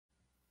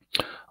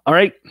All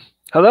right.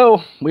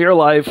 Hello. We are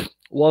live.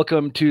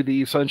 Welcome to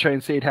the Sunshine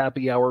State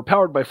Happy Hour,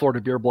 powered by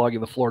Florida Beer Blog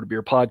and the Florida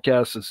Beer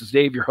Podcast. This is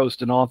Dave, your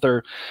host and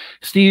author.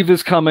 Steve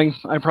is coming.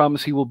 I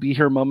promise he will be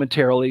here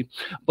momentarily.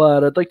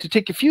 But I'd like to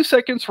take a few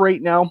seconds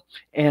right now,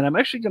 and I'm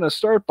actually going to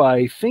start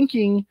by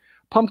thanking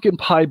Pumpkin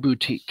Pie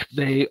Boutique.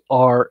 They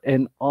are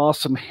an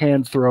awesome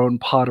hand-thrown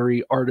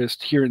pottery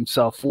artist here in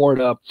South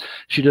Florida.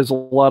 She does a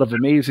lot of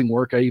amazing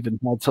work. I even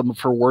had some of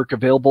her work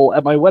available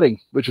at my wedding,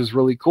 which is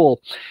really cool.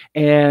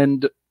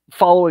 And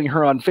following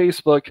her on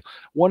Facebook,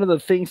 one of the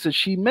things that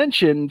she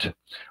mentioned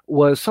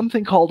was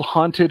something called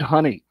Haunted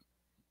Honey.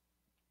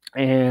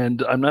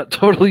 And I'm not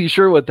totally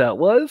sure what that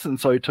was. And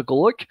so I took a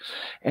look,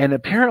 and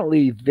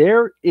apparently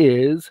there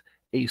is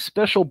a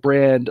special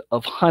brand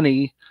of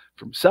honey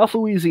from South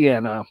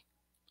Louisiana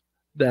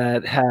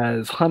that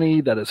has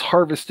honey that is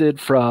harvested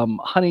from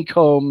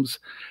honeycombs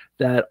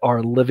that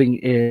are living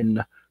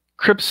in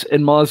crypts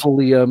and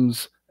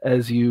mausoleums.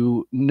 As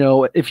you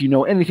know, if you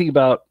know anything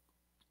about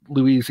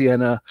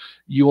Louisiana,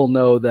 you will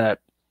know that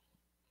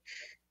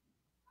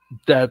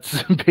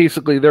that's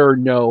basically there are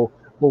no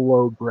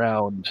below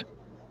ground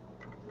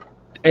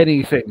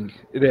anything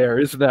there.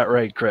 Isn't that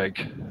right,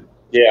 Craig?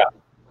 Yeah.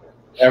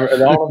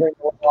 The only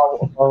thing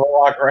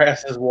on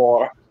grass is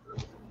water.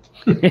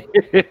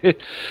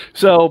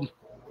 So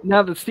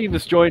now that Steve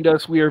has joined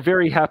us, we are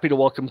very happy to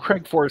welcome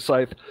Craig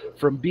Forsythe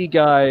from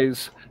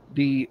Guyz,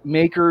 the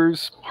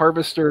makers,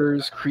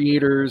 harvesters,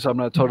 creators, I'm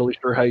not totally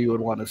sure how you would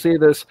want to say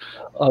this,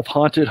 of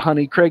Haunted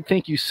Honey. Craig,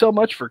 thank you so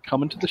much for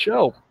coming to the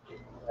show.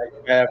 Thank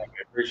you for having me.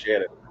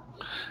 Appreciate it.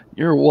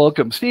 You're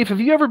welcome. Steve, have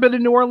you ever been to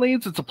New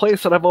Orleans? It's a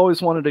place that I've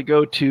always wanted to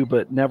go to,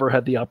 but never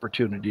had the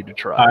opportunity to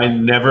try. I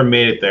never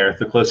made it there.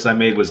 The closest I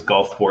made was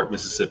Gulfport,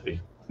 Mississippi.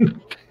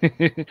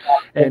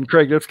 And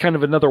Craig, that's kind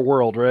of another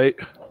world, right?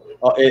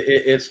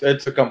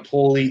 It's a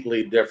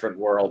completely different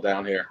world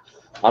down here.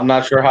 I'm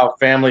not sure how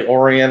family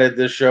oriented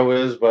this show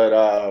is, but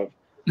go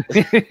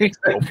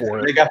for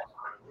it.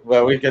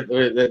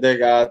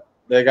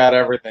 They got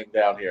everything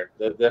down here.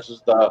 This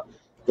is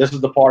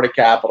the party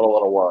capital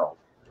of the world.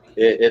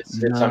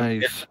 It's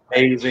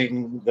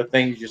amazing the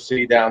things you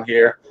see down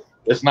here.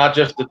 It's not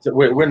just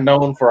we're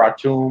known for our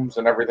tombs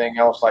and everything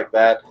else like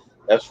that.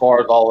 As far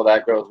as all of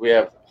that goes, we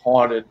have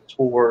haunted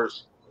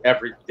tours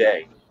every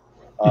day.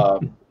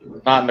 Not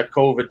in the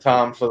COVID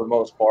times for the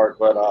most part,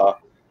 but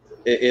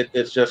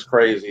it's just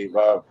crazy.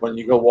 When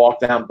you go walk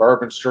down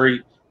Bourbon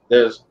Street,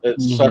 it's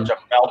such a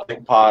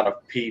melting pot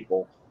of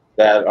people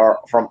that are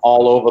from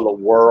all over the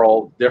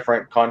world,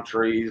 different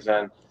countries,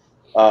 and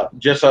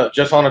just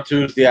on a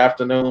Tuesday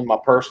afternoon, my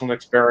personal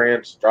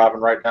experience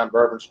driving right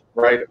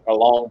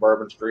along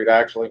Bourbon Street,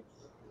 actually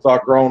saw a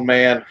grown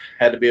man,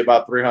 had to be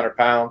about 300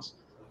 pounds.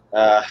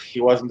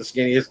 He wasn't the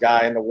skinniest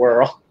guy in the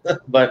world,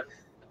 but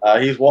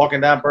he's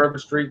walking down Bourbon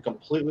Street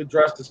completely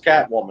dressed as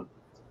Catwoman.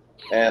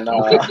 And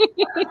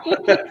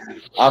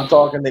I'm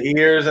talking the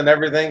ears and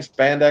everything,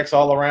 spandex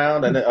all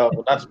around, and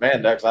not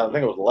spandex, I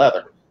think it was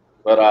leather.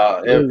 But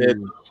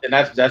and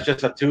that's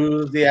just a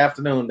Tuesday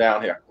afternoon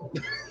down here.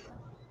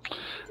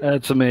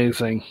 That's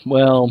amazing.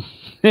 Well,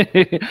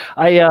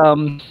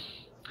 sounds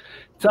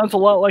a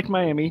lot like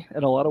Miami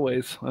in a lot of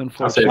ways,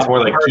 unfortunately. I'll say it's more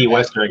like Key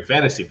West during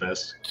Fantasy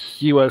Fest.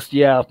 Key West,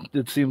 yeah,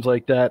 it seems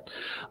like that.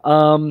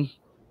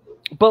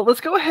 But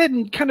let's go ahead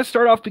and kind of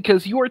start off,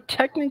 because you are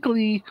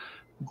technically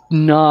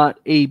not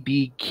a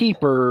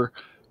beekeeper.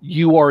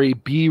 You are a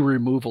bee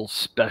removal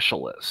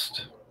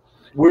specialist.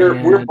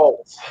 We're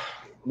both.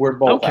 We're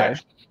both. Okay.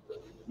 Actually.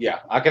 Yeah,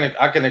 I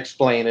can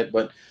explain it,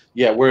 but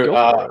yeah,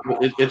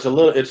 it's a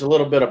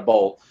little bit of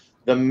both.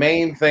 The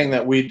main thing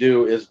that we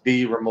do is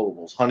bee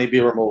removals, honeybee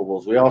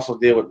removals. We also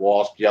deal with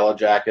wasps, yellow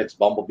jackets,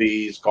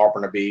 bumblebees,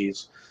 carpenter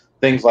bees,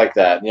 things like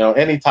that. You know,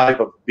 any type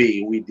of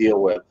bee we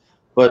deal with.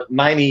 But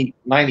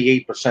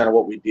 98% of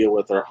what we deal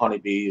with are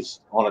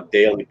honeybees on a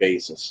daily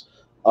basis.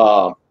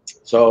 But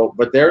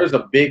there is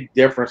a big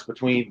difference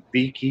between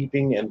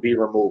beekeeping and bee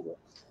removal.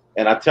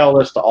 And I tell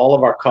this to all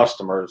of our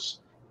customers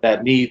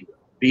that need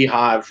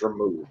beehives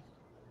removed.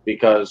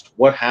 Because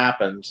what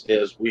happens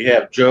is we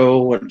have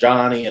Joe and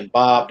Johnny and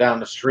Bob down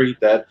the street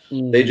that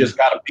they just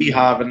got a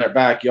beehive in their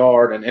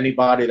backyard, and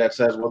anybody that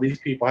says, well, these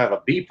people have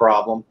a bee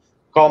problem,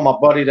 call my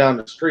buddy down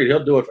the street.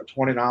 He'll do it for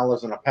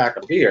 $20 and a pack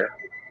of beer.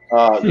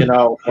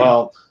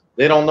 Well,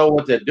 they don't know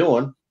what they're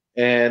doing,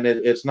 and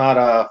it's not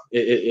a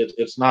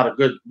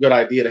good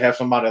idea to have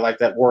somebody like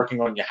that working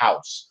on your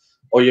house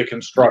or your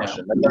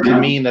construction. That doesn't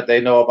mean that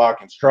they know about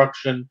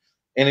construction,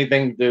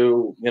 anything to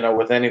do,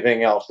 with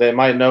anything else. They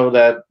might know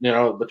that,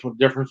 the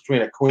difference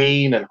between a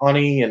queen and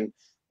honey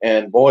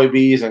and boy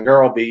bees and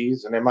girl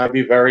bees, and they might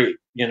be very,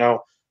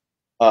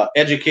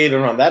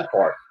 educated on that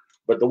part.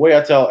 But the way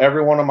I tell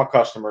every one of my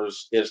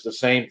customers is the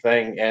same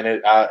thing, and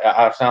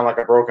I sound like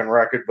a broken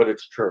record, but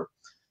it's true.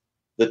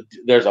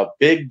 There's a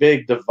big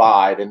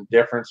divide and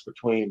difference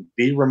between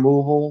bee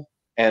removal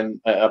and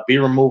a bee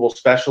removal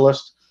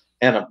specialist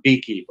and a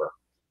beekeeper.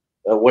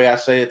 The way I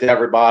say it to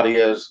everybody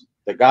is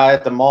the guy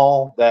at the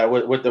mall that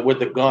with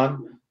the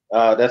gun,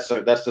 that's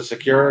the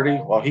security.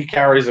 Well, he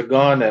carries a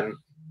gun and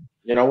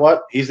You know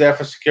what? He's there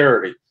for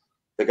security.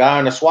 The guy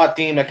on the SWAT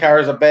team that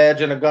carries a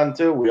badge and a gun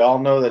too, we all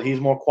know that he's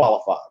more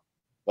qualified.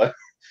 But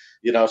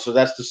so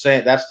that's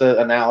the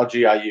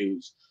analogy I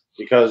use,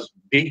 because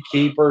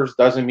beekeepers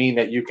doesn't mean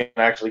that you can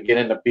actually get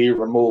into bee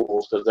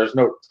removals, because there's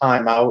no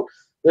timeout,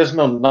 there's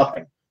no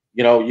nothing.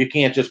 You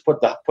can't just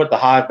put the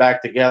hive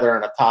back together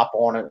and a top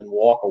on it and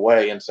walk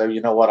away and say,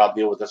 you know what, I'll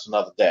deal with this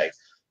another day.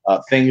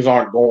 Things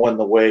aren't going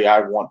the way I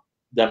want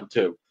them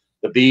to.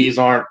 The bees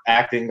aren't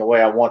acting the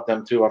way I want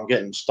them to. I'm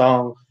getting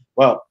stung.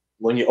 Well,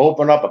 when you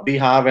open up a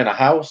beehive in a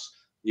house,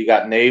 you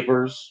got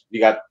neighbors,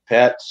 you got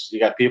pets, you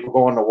got people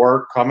going to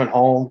work, coming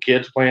home,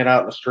 kids playing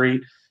out in the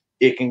street.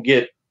 It can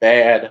get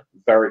bad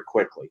very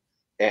quickly.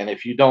 And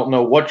if you don't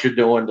know what you're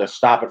doing to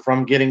stop it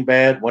from getting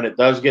bad, when it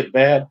does get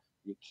bad,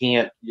 you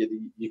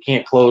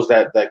can't close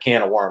that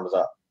can of worms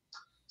up.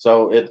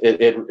 So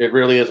it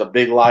really is a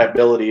big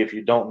liability if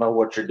you don't know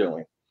what you're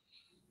doing.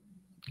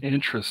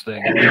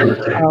 Interesting.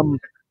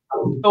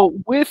 So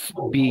with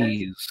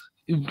bees,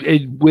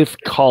 with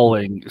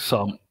calling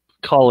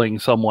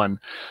someone,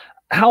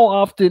 how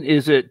often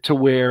is it to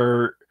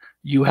where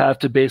you have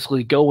to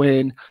basically go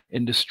in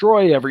and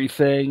destroy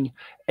everything?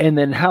 And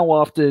then how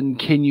often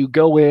can you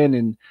go in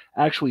and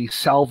actually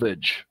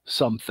salvage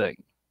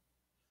something?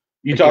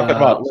 You talking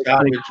about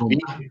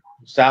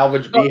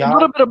salvage beehive? A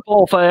little bit of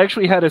both. I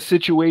actually had a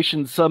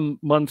situation some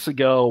months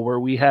ago where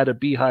we had a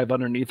beehive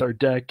underneath our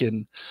deck,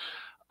 and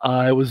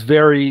I was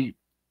very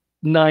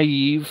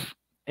naive,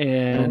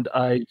 and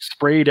I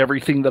sprayed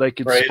everything that I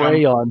could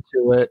spray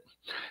onto it.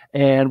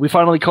 And we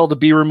finally called the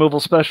bee removal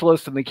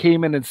specialist, and they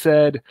came in and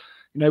said,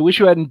 I wish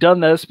you hadn't done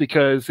this,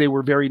 because they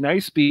were very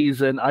nice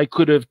bees, and I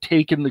could have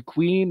taken the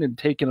queen and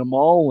taken them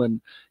all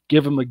and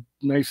give them a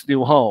nice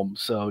new home.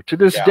 So to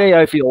this day,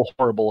 I feel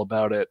horrible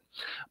about it.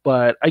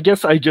 But I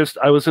guess I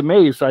was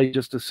amazed. I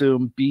just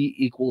assumed bee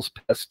equals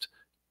pest,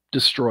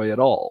 destroy it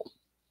all.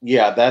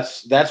 Yeah,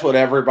 that's what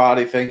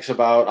everybody thinks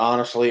about,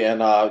 honestly.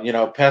 And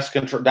pest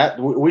control, that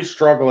we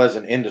struggle as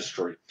an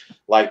industry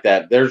like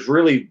that. There's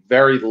really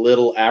very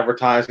little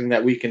advertising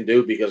that we can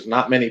do, because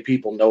not many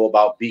people know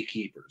about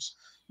beekeepers.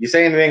 You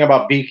say anything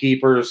about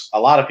beekeepers, a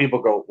lot of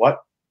people go,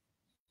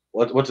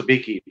 what's a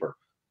beekeeper?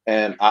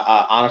 And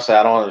I honestly,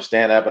 I don't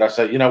understand that. But I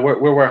said,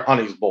 we're where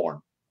honey's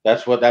born.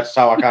 That's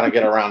how I kind of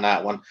get around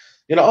that one.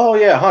 Oh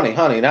yeah,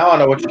 honey. Now I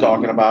know what you're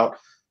talking about.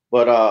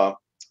 But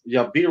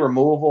bee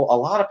removal, a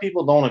lot of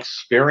people don't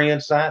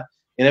experience that,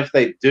 and if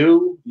they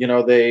do,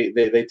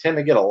 they tend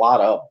to get a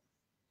lot of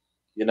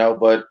them.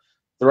 But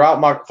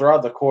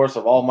throughout the course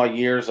of all my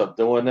years of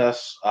doing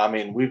this, I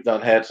mean, we've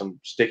had some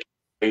sticky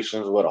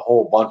situations with a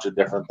whole bunch of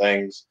different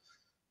things.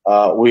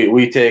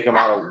 We take them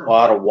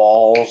out of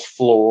walls,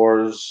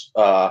 floors,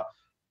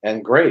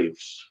 and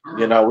graves.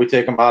 We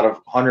take them out of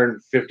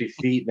 150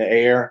 feet in the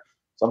air,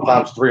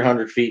 sometimes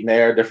 300 feet in the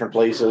air, different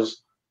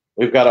places.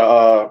 We've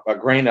got a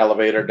grain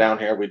elevator down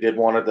here. We did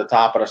one at the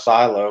top of the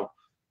silo.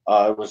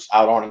 It was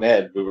out on an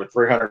edge. We were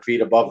 300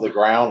 feet above the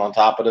ground on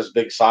top of this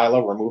big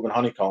silo. We're moving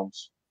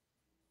honeycombs.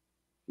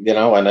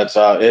 And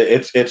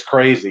it's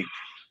crazy,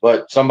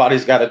 but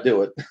somebody's got to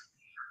do it.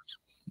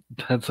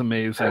 That's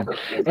amazing.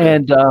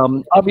 And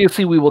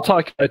obviously we will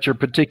talk about your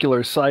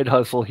particular side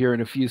hustle here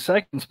in a few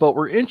seconds, but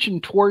we're inching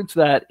towards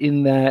that,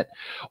 in that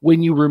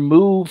when you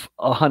remove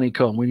a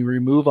honeycomb, when you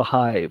remove a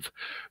hive,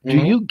 do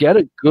you get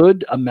a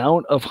good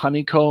amount of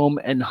honeycomb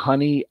and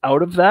honey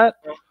out of that?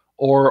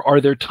 Or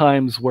are there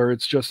times where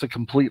it's just a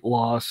complete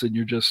loss and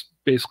you're just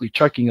basically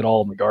chucking it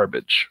all in the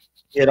garbage?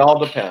 It all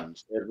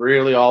depends. It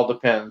really all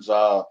depends.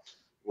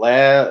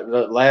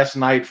 Last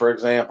night, for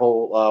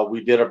example,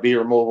 we did a bee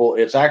removal.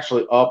 It's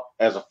actually up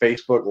as a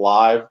Facebook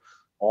Live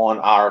on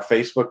our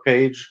Facebook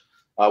page.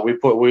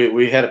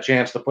 We had a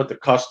chance to put the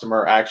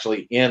customer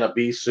actually in a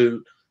bee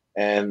suit,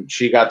 and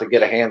she got to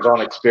get a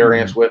hands-on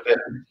experience with it.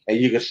 And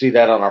you can see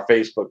that on our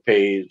Facebook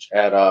page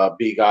at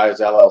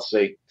Guyz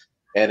LLC.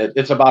 And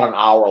it's about an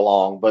hour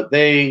long. But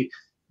they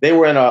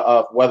were in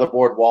a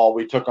weatherboard wall.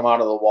 We took them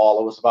out of the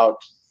wall. It was about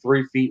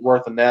 3 feet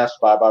worth of nest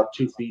by about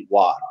 2 feet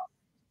wide.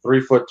 3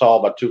 foot tall,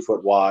 about 2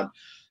 foot wide.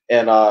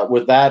 And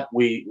with that,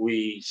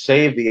 we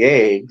saved the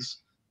eggs,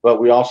 but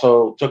we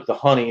also took the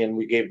honey and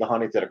we gave the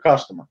honey to the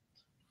customer.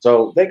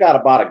 So they got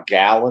about a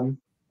gallon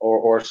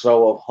or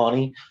so of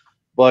honey.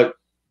 But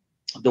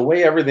the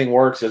way everything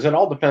works is it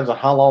all depends on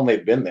how long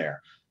they've been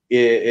there.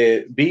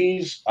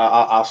 Bees,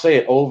 I'll say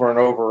it over and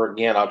over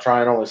again. I'll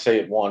try and only say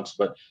it once,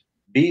 but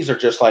bees are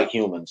just like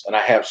humans. And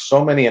I have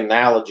so many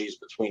analogies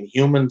between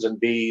humans and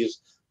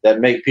bees that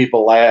make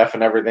people laugh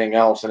and everything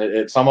else.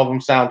 And some of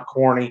them sound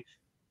corny,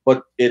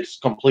 but it's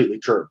completely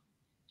true.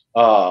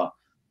 The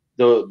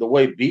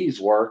way bees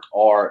work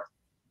are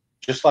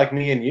just like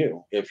me and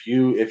you. If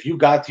you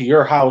got to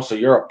your house or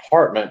your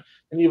apartment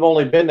and you've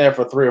only been there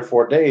for 3 or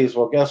 4 days,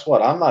 well, guess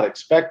what? I'm not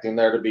expecting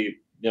there to be,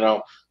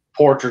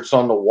 portraits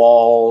on the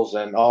walls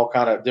and all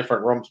kind of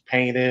different rooms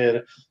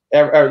painted,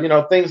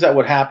 things that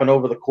would happen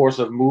over the course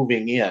of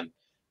moving in.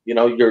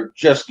 You're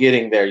just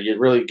getting there. You're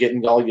really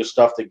getting all your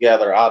stuff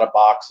together out of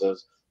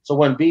boxes. So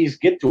when bees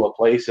get to a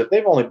place, if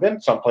they've only been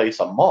someplace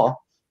a month,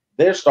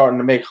 they're starting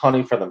to make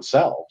honey for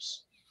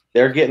themselves.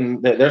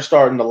 They're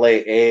starting to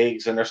lay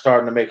eggs, and they're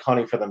starting to make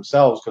honey for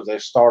themselves because they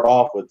start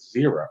off with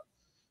zero.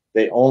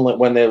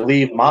 When they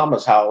leave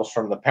mama's house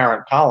from the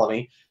parent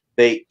colony,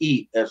 they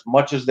eat as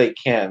much as they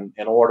can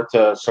in order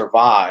to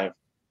survive.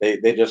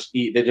 They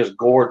just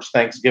gorge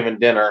Thanksgiving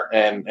dinner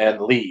and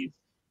leave.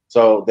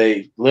 So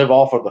they live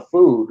off of the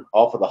food,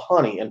 off of the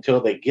honey,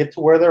 until they get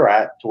to where they're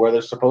at, to where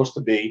they're supposed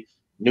to be,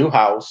 new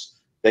house.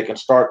 They can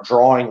start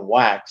drawing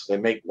wax. They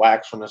make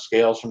wax from the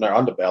scales from their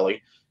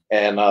underbelly,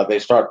 and they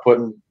start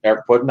putting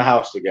the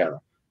house together.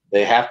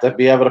 They have to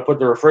be able to put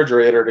the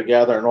refrigerator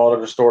together in order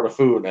to store the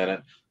food in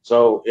it.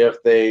 So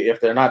if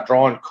they're not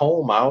drawing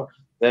comb out,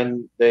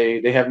 then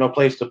they have no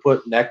place to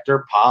put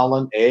nectar,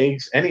 pollen,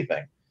 eggs,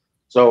 anything.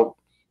 So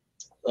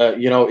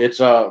it's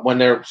when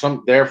they're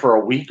there for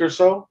a week or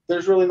so,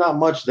 there's really not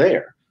much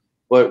there.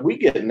 But we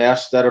get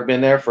nests that have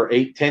been there for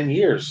 8-10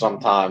 years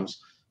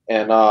sometimes.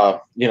 And the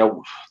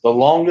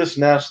longest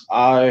nest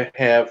I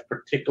have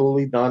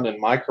particularly done in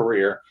my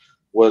career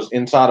was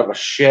inside of a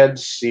shed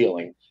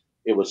ceiling.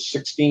 It was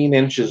 16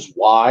 inches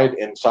wide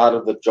inside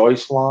of the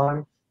joist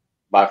line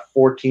by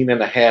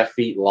 14.5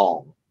 feet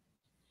long.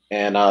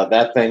 And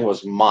that thing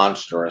was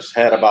monstrous.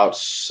 Had about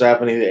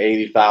 70 to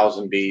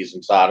 80,000 bees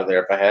inside of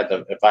there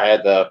if I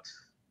had to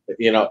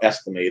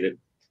estimate it.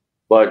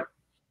 But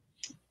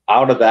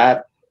out of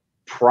that,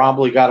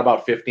 probably got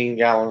about 15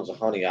 gallons of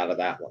honey out of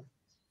that one.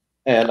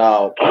 And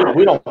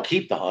we don't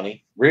keep the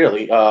honey,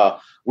 really.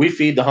 We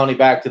feed the honey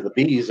back to the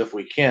bees if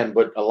we can,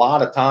 but a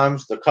lot of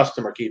times the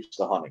customer keeps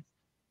the honey.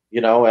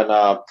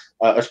 And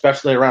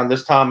especially around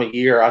this time of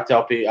year, I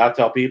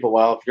tell people,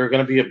 well, if you're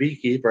going to be a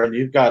beekeeper and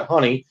you've got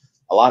honey,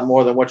 a lot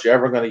more than what you're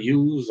ever going to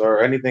use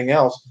or anything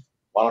else,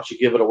 why don't you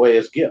give it away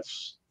as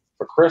gifts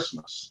for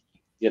Christmas,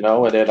 and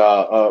it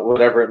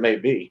whatever it may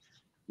be,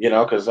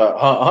 because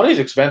honey's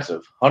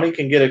expensive. Honey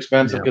can get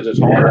expensive because it's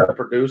hard to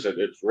produce it.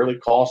 It's really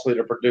costly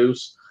to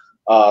produce.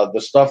 The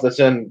stuff that's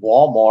in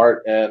Walmart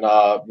and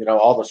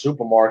all the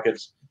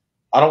supermarkets,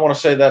 I don't want to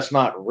say that's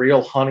not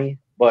real honey,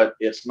 but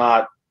it's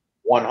not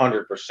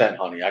 100%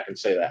 honey. I can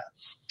say that,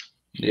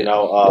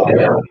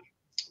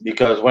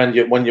 because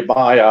when you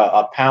buy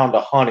a pound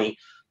of honey,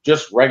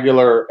 just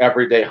regular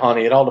everyday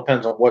honey, it all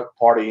depends on what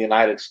part of the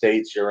United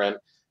States you're in.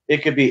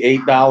 It could be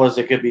 $8,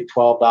 it could be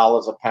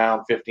 $12 a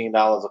pound,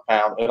 $15 a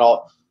pound.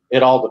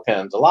 It all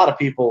depends. A lot of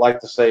people like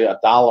to say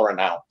 $1 an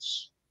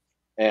ounce,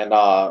 and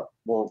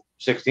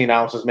 16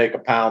 ounces make a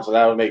pound, so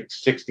that would make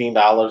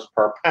 $16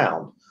 per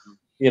pound.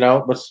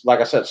 But like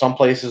I said, some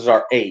places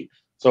are 8.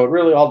 So it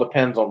really all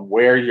depends on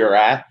where you're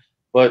at.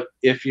 But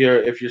if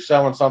you're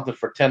selling something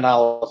for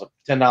 $10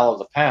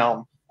 a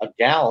pound, a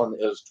gallon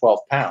is 12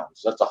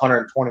 pounds. That's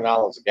 $120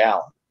 a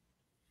gallon.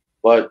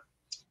 But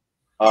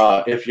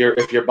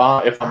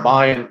if I'm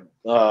buying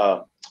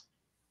a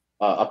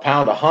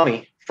pound of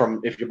honey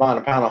if you're buying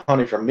a pound of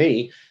honey from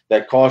me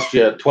that costs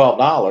you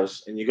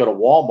 $12, and you go to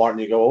Walmart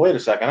and you go, well, wait a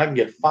second, I can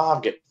get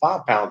 5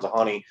 pounds of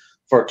honey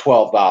for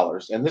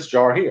 $12 in this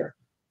jar here.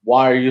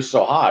 Why are you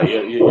so high?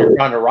 You're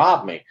trying to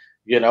rob me.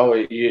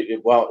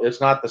 Well,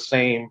 it's not the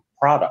same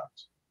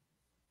product.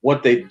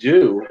 What they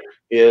do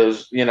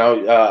is,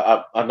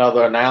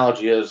 another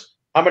analogy is,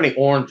 how many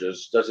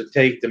oranges does it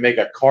take to make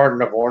a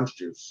carton of orange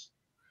juice?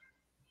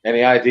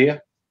 Any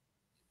idea?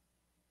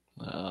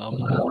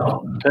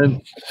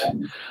 Depends.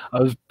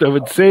 I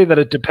would say that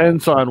it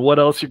depends on what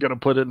else you're going to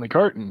put in the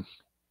carton.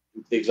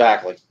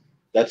 Exactly.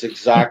 That's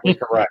exactly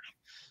correct.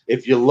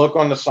 If you look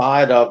on the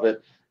side of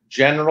it,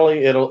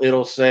 generally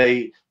it'll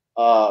say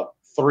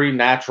 3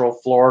 natural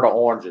Florida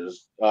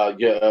oranges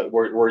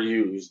were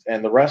used,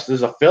 and the rest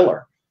is a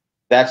filler.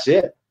 That's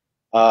it.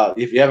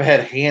 If you ever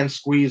had hand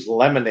squeezed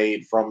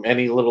lemonade from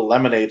any little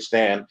lemonade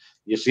stand,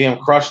 you see them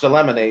crush the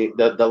lemon,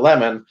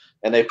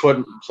 and they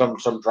put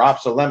some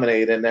drops of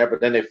lemonade in there, but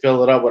then they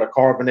fill it up with a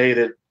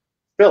carbonated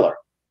filler,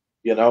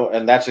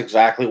 and that's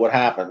exactly what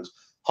happens.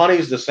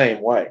 Honey's the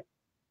same way.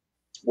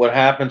 What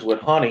happens with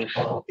honey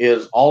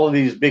is all of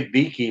these big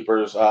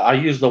beekeepers, I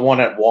use the one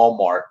at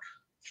Walmart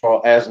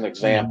as an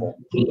example.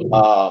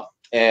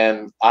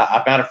 And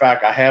matter of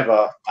fact, I have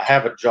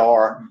a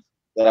jar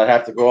that I'd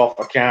have to go off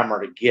a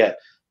camera to get.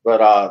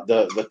 But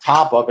the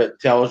top of it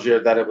tells you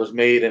that it was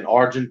made in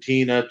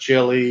Argentina,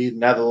 Chile,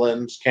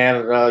 Netherlands,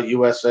 Canada,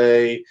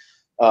 USA,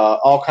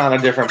 all kind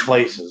of different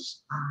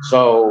places.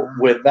 So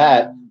with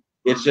that,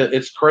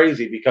 it's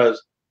crazy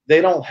because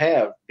they don't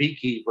have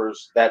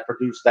beekeepers that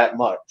produce that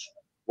much.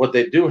 What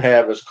they do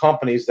have is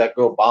companies that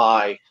go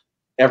buy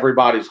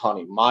everybody's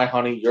honey, my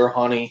honey, your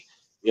honey,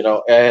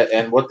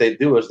 and what they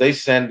do is they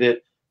send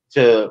it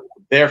to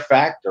their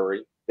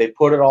factory. They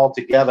put it all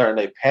together and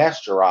they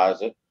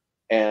pasteurize it,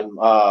 and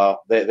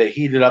they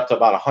heat it up to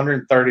about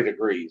 130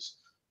 degrees.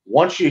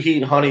 Once you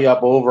heat honey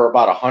up over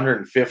about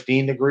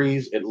 115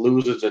 degrees, it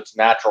loses its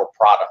natural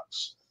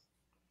products.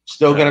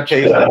 Still going to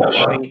taste like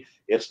honey.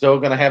 It's still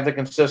going to have the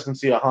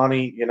consistency of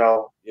honey.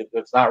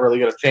 It's not really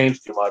going to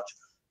change too much,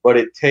 but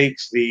it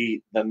takes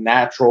the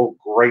natural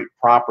great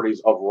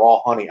properties of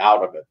raw honey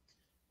out of it.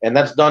 And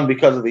that's done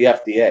because of the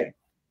FDA.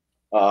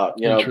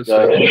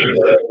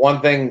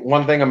 One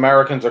thing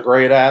Americans are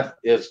great at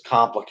is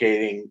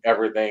complicating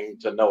everything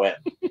to no end.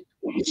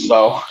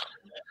 So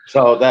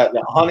that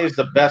the honey's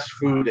the best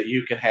food that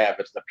you can have.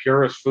 It's the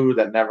purest food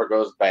that never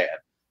goes bad.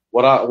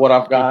 What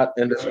I've got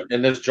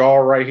in this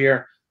jar right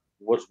here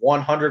was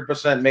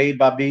 100% made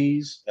by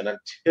bees, and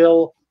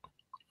until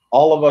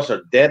all of us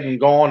are dead and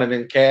gone and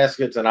in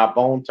caskets and our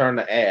bone turn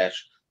to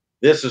ash,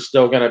 this is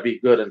still going to be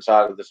good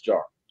inside of this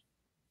jar.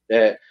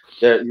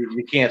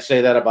 You can't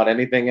say that about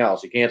anything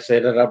else. You can't say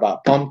that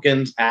about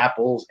pumpkins,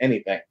 apples,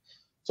 anything.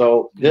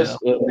 So this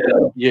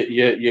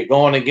you're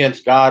going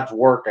against God's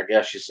work, I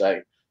guess you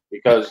say,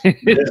 because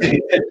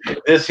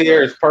this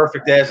here is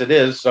perfect as it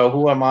is. So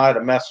who am I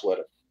to mess with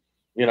it?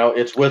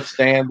 It's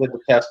withstanding the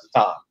test of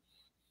time.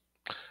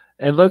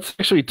 And let's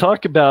actually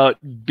talk about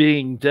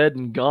being dead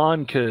and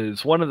gone,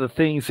 because one of the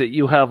things that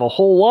you have a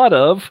whole lot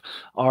of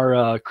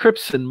are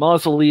crypts and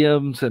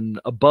mausoleums and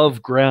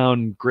above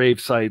ground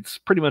grave sites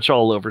pretty much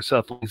all over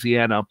South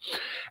Louisiana.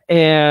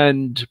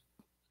 And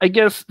I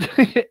guess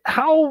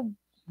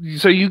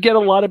so you get a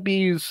lot of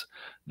bees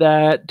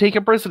that take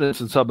up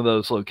residence in some of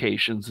those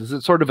locations. Is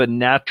it sort of a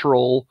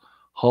natural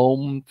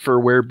home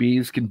for where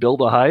bees can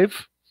build a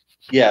hive?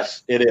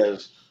 Yes, it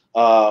is.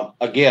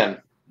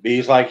 Again,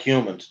 bees like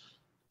humans.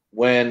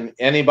 When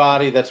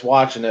anybody that's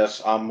watching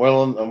this, I'm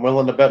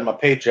willing to bet my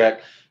paycheck,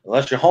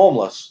 unless you're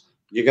homeless,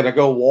 you're gonna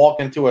go walk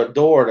into a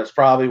door that's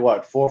probably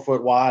 4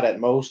 foot wide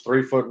at most,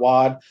 3 foot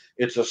wide.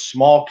 It's a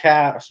small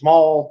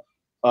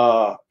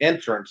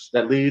entrance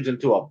that leads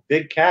into a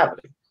big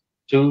cavity,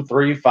 2,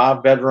 3,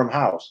 5 bedroom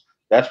house.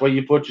 That's where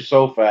you put your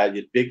sofa,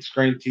 your big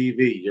screen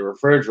TV, your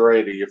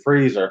refrigerator, your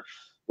freezer.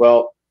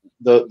 Well,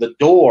 the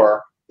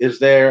door is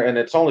there, and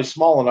it's only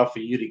small enough for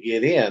you to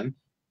get in,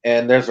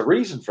 and there's a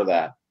reason for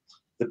that.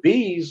 The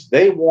bees,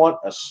 they want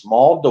a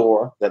small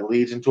door that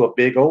leads into a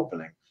big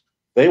opening.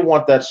 They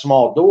want that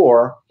small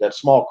door, that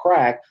small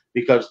crack,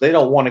 because they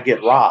don't want to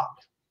get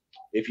robbed.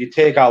 If you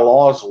take our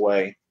laws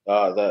away,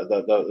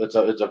 it's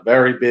a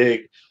very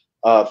big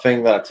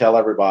thing that I tell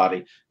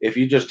everybody. If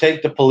you just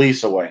take the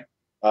police away,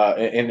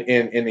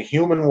 in the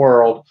human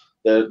world,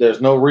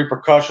 there's no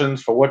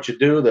repercussions for what you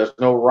do. There's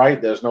no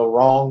right. There's no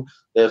wrong.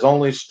 There's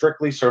only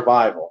strictly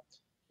survival.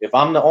 If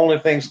I'm the only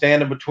thing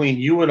standing between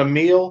you and a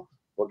meal,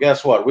 well,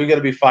 guess what? We're going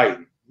to be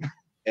fighting,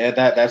 and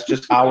that's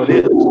just how it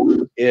is.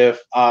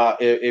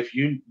 If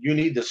you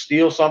need to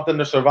steal something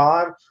to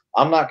survive,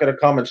 I'm not going to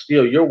come and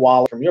steal your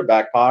wallet from your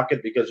back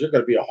pocket, because you're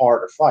going to be a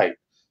harder fight.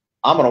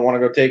 I'm going to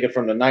want to go take it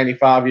from the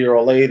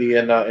 95-year-old lady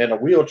in a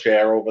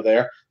wheelchair over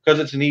there, because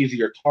it's an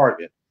easier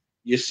target.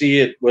 You see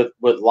it with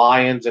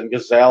lions and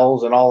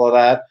gazelles and all of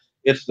that.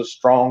 It's the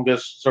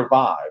strongest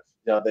survive.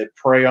 They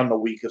prey on the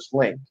weakest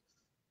link.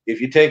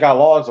 If you take our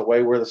laws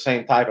away, we're the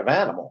same type of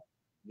animal.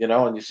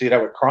 And you see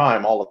that with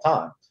crime all the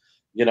time,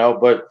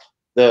 but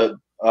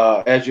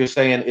as you're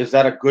saying, is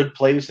that a good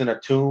place in a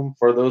tomb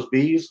for those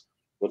bees?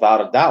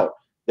 Without a doubt.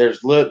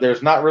 There's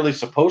not really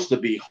supposed to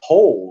be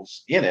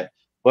holes in it,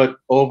 but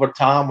over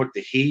time with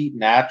the heat,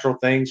 natural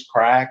things,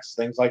 cracks,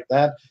 things like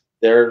that,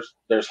 there's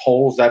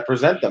holes that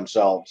present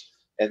themselves,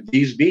 and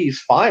these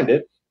bees find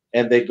it,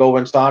 and they go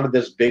inside of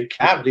this big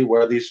cavity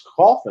where these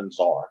coffins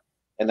are,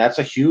 and that's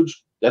a huge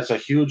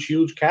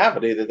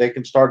cavity that they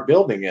can start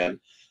building in.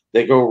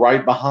 They go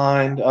right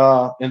behind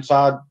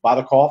inside by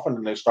the coffin,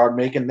 and they start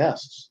making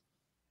nests.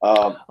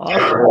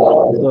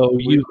 So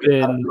you've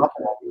been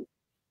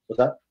what's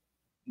that?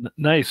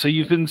 Nice. So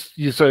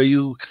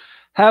you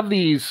have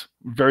these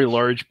very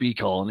large bee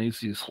colonies,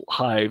 these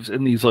hives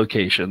in these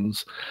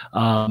locations,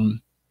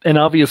 and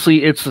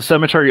obviously it's the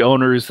cemetery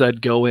owners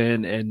that go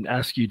in and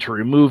ask you to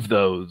remove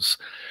those.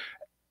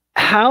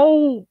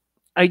 How,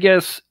 I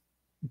guess,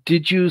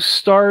 did you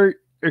start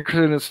or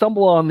kind of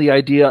stumble on the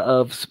idea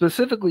of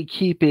specifically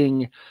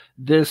keeping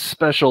this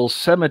special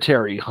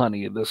cemetery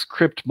honey, this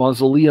crypt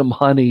mausoleum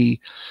honey,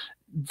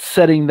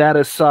 setting that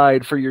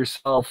aside for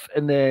yourself,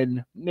 and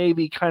then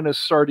maybe kind of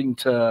starting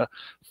to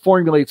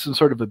formulate some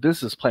sort of a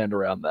business plan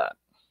around that?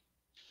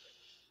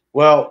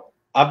 Well,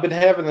 I've been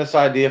having this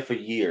idea for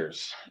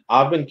years.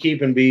 I've been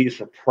keeping bees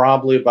for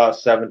probably about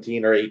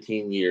 17 or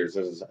 18 years,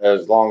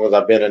 as long as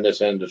I've been in this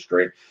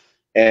industry.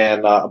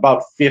 And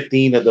about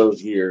 15 of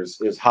those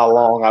years is how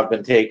long I've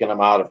been taking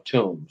them out of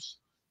tombs.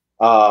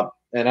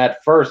 And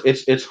at first,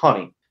 it's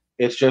honey.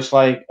 It's just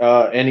like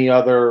any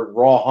other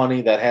raw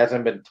honey that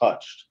hasn't been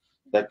touched,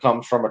 that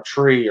comes from a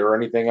tree or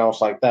anything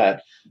else like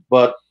that.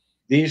 But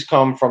these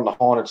come from the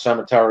haunted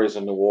cemeteries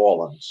in New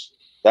Orleans.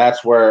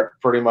 That's where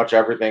pretty much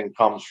everything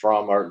comes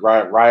from, or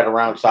right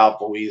around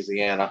South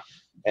Louisiana.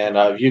 And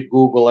if you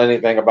Google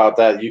anything about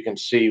that, you can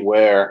see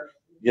where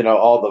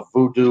all the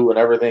voodoo and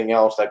everything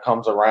else that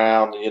comes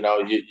around,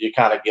 you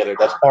kind of get it.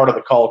 That's part of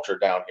the culture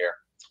down here.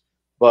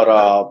 But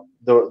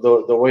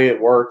the way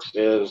it works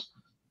is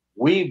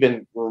we've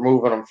been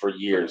removing them for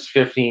years,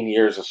 15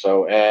 years or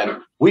so, and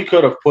we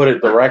could have put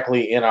it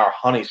directly in our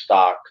honey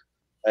stock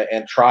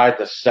and tried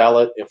to sell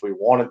it if we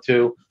wanted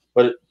to.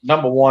 But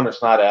number one,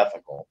 it's not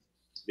ethical,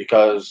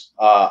 because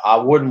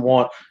I wouldn't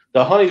want,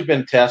 the honey's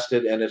been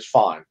tested and it's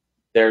fine.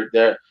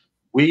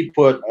 We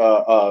put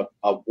a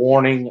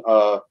warning,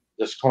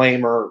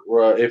 disclaimer,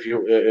 if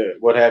you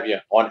what have you,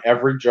 on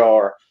every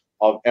jar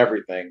of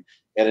everything,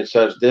 and it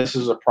says this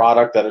is a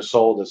product that is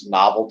sold as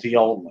novelty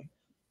only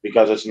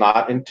because it's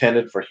not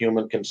intended for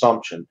human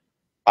consumption.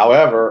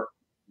 However,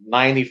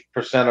 90%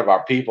 of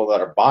our people that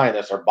are buying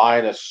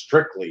this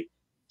strictly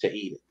to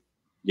eat it.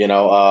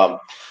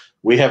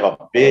 We have a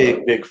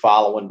big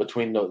following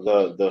between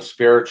the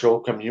spiritual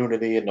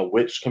community and the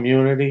witch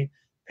community,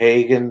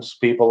 pagans,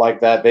 people like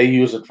that. They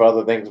use it for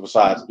other things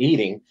besides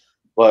eating.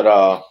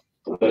 But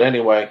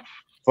anyway,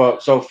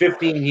 so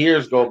 15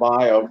 years go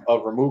by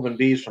of removing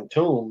bees from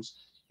tombs,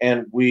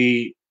 and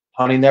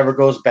honey never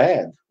goes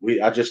bad.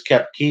 I just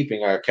kept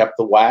keeping. I kept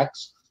the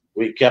wax.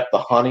 We kept the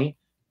honey.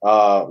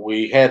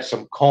 We had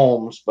some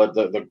combs, but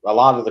a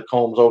lot of the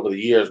combs over the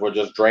years were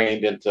just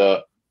drained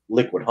into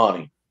liquid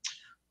honey.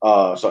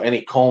 So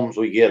any combs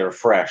we get are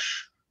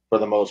fresh for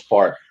the most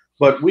part.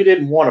 But we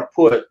didn't want to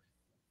put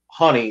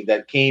honey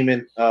that came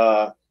in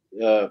from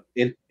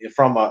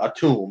a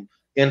tomb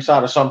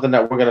inside of something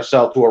that we're going to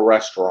sell to a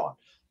restaurant,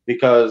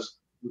 because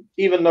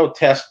even though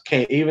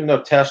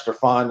tests are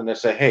fine and they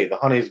say, hey, the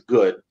honey's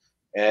good,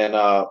 and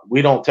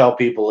we don't tell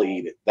people to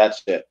eat it.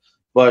 That's it.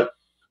 But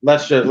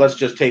let's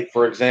just take,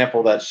 for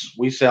example, that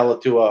we sell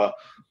it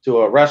to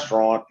a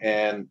restaurant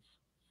and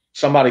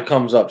somebody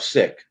comes up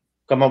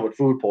with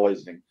food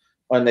poisoning,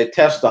 and they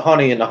test the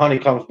honey, and the honey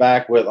comes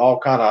back with all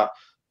kind of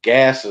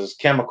gases,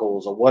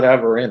 chemicals, or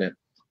whatever in it.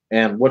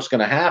 And what's going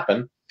to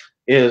happen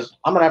is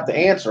I'm going to have to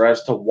answer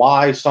as to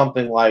why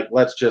something like,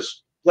 let's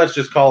just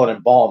call it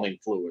embalming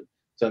fluid,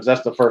 since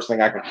that's the first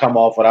thing I can come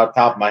off without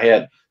top of my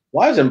head.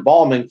 Why is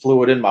embalming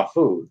fluid in my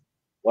food?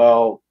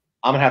 Well,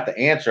 I'm going to have to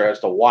answer as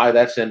to why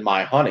that's in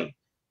my honey.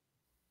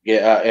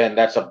 Yeah, and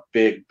that's a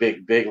big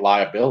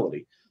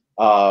liability.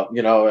 But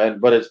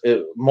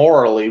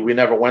morally, we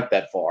never went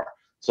that far.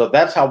 So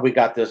that's how we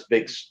got this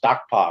big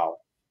stockpile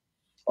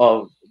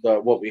of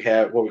what we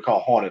call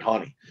haunted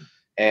honey.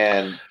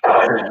 And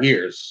for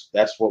years,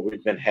 that's what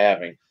we've been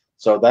having.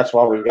 So that's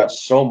why we've got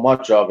so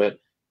much of it.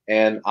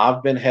 And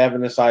I've been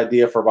having this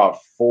idea for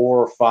about 4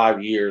 or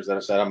 5 years that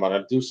I said, I'm going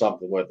to do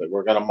something with it.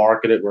 We're going to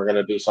market it. We're going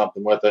to do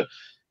something with it.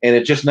 And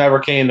it just never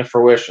came to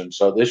fruition.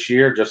 So this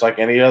year, just like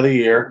any other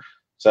year,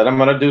 said, I'm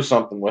going to do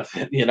something with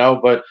it,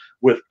 but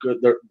with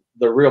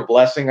the real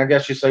blessing, I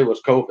guess you say,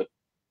 was COVID,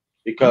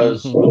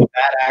 because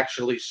that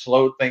actually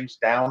slowed things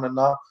down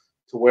enough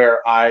to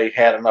where I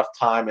had enough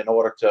time in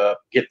order to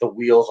get the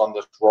wheels on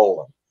this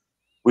rolling.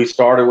 We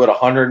started with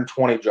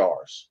 120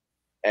 jars,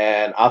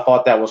 and I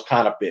thought that was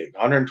kind of big,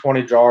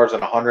 120 jars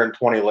and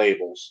 120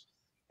 labels.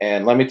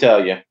 And let me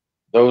tell you,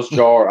 those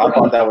jars, I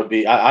thought that would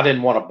be, I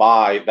didn't want to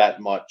buy that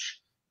much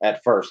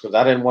at first, because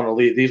I didn't want to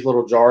leave these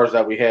little jars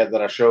that we had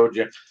that I showed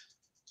you.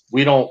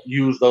 We don't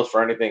use those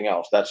for anything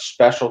else. That's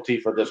specialty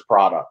for this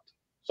product.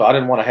 So I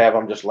didn't want to have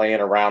them just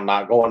laying around,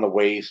 not going to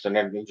waste, and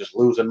then just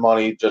losing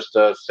money just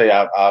to say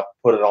I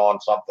put it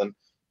on something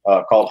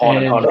called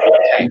Haunted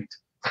Honey.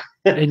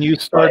 And you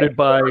started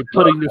by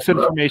putting this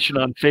information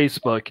on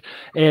Facebook.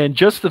 And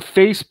just the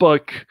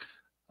Facebook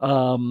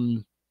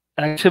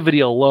activity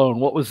alone,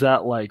 what was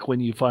that like when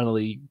you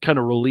finally kind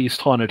of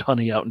released Haunted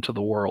Honey out into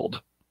the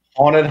world?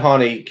 Haunted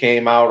Honey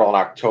came out on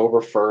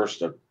October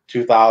 1st of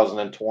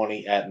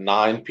 2020 at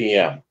 9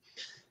 p.m.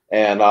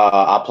 And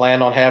I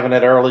planned on having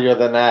it earlier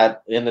than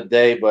that in the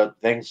day, but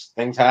things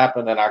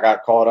happened and I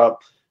got caught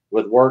up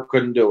with work,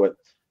 couldn't do it.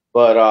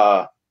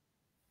 But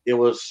it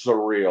was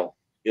surreal.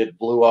 It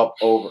blew up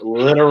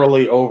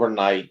literally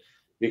overnight,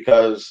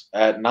 because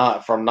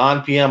from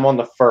 9 p.m. on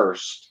the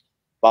 1st,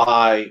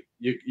 by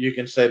you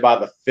can say by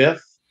the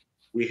 5th,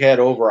 we had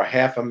over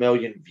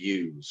 500,000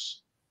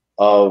 views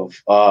of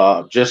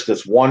just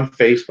this one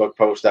Facebook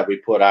post that we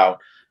put out.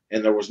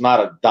 And there was not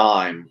a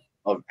dime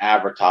of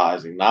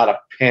advertising, not a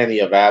penny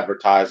of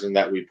advertising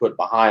that we put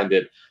behind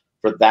it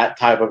for that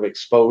type of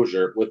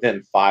exposure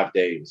within 5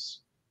 days.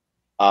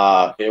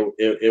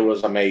 It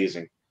was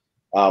amazing.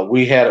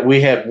 We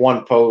had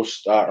one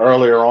post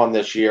earlier on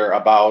this year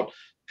about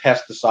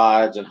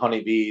pesticides and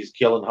honeybees,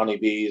 killing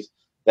honeybees,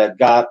 that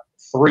got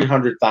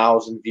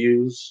 300,000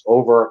 views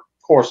over a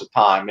course of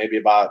time, maybe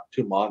about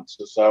 2 months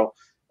or so.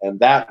 And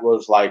that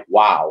was like,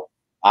 wow.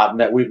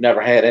 We've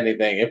never had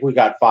anything. If we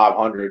got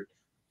 500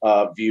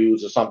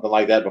 views or something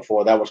like that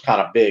before, that was kind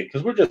of big,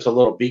 because we're just a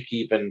little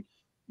beekeeping,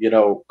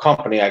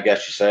 company, I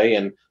guess you say,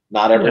 and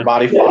not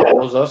everybody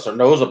follows us or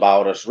knows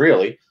about us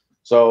really.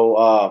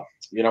 So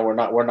we're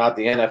not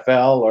the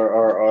NFL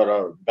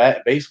or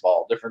the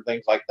baseball, different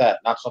things like that.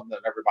 Not something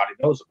that everybody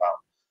knows about.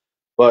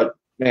 But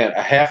man,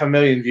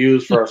 500,000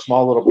 views for a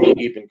small little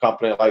beekeeping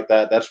company like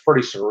that's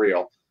pretty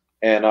surreal.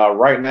 And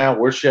right now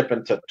we're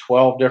shipping to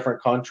 12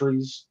 different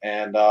countries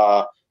and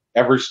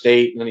every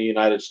state in the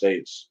United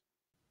States.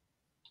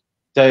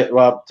 Tell you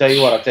what,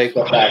 I take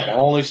that back. The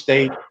only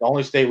state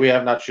we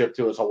have not shipped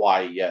to is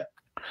Hawaii yet.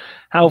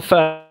 How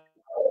fast?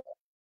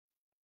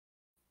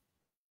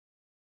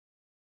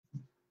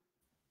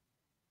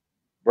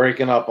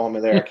 Breaking up on me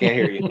there. I can't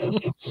hear you.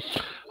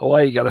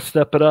 Hawaii, you got to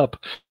step it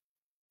up.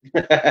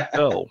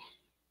 Oh.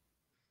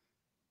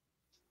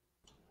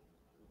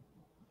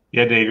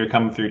 Yeah, Dave, you're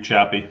coming through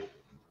choppy.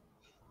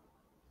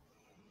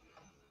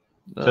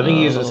 So I think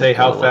he needs to say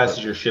how fast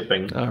is your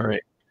shipping. All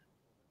right.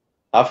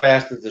 How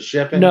fast is the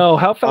shipping? No,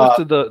 how fast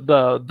did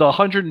the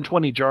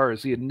 120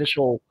 jars, the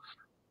initial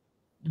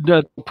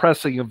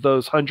pressing of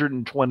those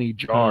 120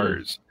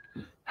 jars,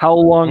 how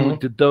long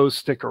did those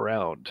stick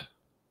around?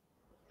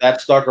 That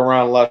stuck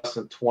around less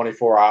than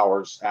 24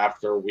 hours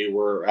after we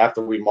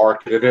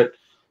marketed it.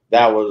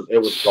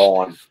 It was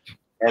gone.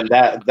 And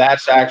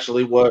that's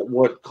actually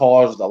what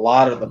caused a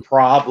lot of the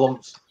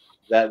problems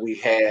that we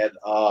had,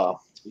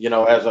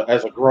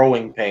 as a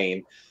growing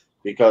pain,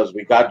 because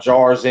we got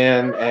jars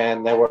in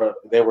and they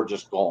were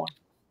just gone,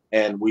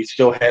 and we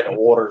still had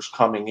orders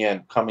coming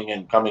in,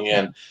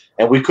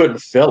 and we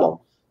couldn't fill them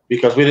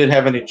because we didn't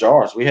have any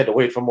jars. We had to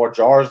wait for more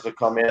jars to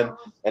come in,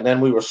 and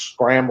then we were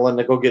scrambling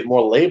to go get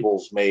more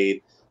labels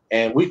made,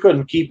 and we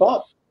couldn't keep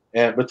up.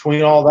 And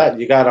between all that,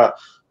 you got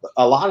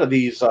a lot of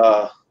these.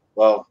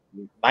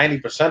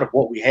 90% of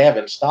what we have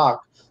in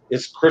stock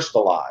is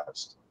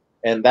crystallized,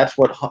 and that's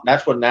what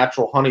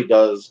natural honey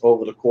does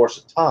over the course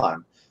of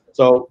time.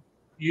 So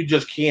you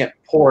just can't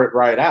pour it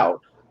right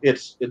out.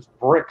 It's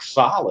brick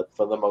solid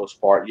for the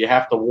most part. You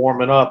have to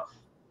warm it up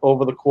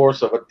over the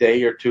course of a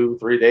day or 2,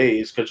 3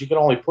 days, because you can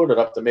only put it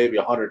up to maybe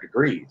 100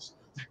 degrees.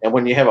 And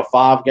when you have a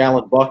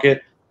 5-gallon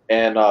bucket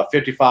and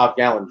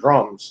 55-gallon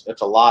drums,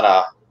 it's a lot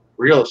of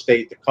real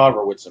estate to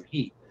cover with some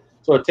heat.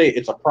 So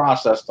it's a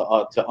process to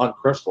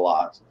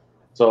uncrystallize.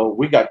 So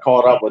we got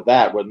caught up with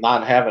that, with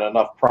not having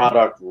enough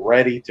product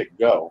ready to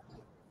go.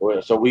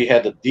 So we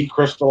had to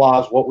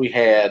decrystallize what we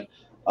had.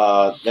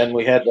 Then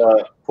we had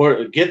to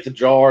get the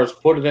jars,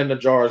 put it in the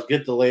jars,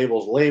 get the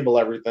labels, label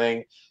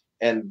everything.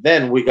 And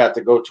then we got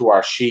to go to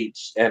our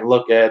sheets and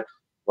look at,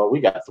 well, we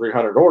got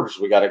 300 orders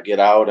we got to get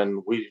out.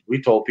 And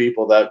we told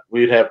people that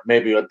we'd have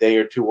maybe a day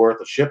or two worth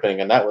of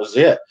shipping, and that was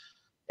it.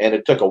 And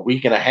it took a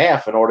week and a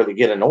half in order to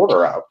get an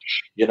order out,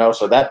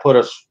 so that put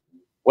us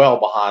well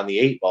behind the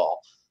 8 ball.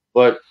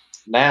 But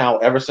now,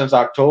 ever since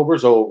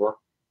October's over,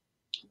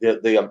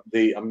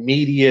 the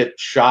immediate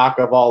shock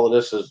of all of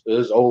this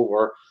is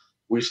over.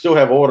 We still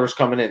have orders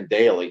coming in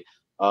daily.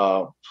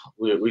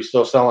 We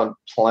still selling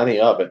plenty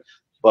of it,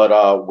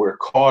 but we're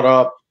caught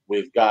up.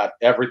 We've got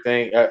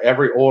everything.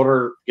 Every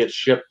order gets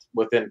shipped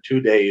within 2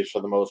 days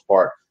for the most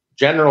part,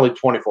 generally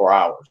 24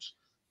 hours.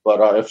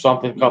 But if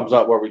something comes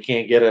up where we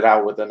can't get it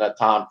out within that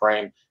time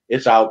frame,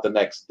 it's out the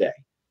next day.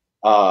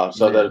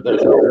 So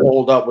there's no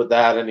hold up with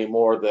that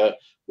anymore.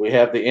 We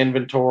have the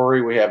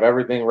inventory, we have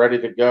everything ready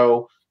to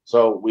go.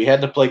 So we had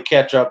to play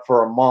catch up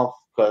for a month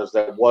because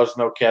there was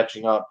no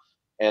catching up.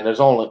 And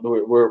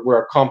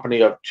we're a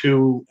company of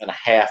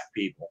 2.5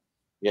 people,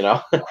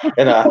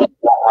 and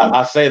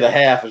I say the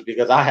half is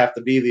because I have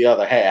to be the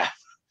other half.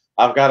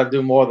 I've got to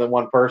do more than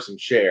one person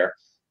share.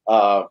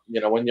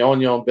 When you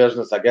own your own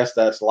business, I guess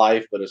that's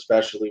life, but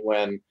especially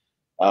when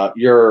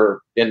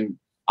you're in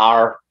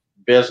our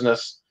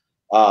business,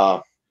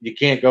 you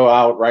can't go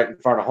out right in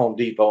front of Home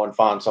Depot and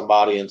find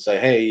somebody and say,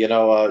 hey,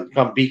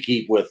 come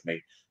beekeep with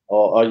me.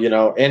 Or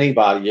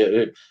anybody.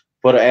 You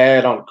put an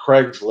ad on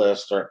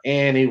Craigslist or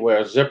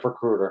anywhere,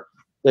 ZipRecruiter.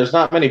 There's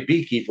not many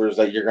beekeepers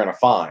that you're going to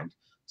find.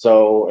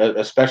 So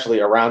especially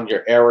around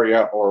your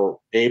area or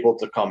able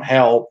to come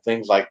help,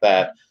 things like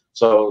that.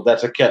 So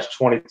that's a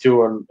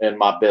catch-22 in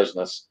my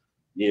business.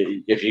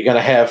 If you're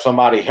gonna have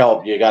somebody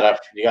help, you gotta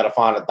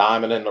find a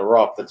diamond in the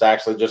rough that's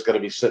actually just gonna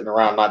be sitting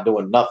around not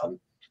doing nothing,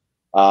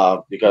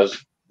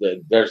 because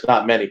there's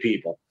not many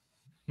people.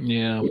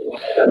 Yeah.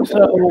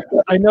 So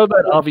I know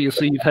that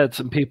obviously you've had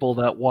some people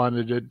that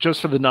wanted it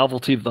just for the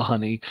novelty of the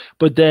honey,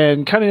 but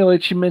then kind of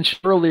like you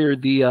mentioned earlier,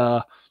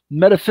 the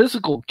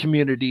metaphysical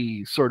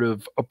community sort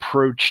of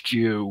approached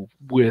you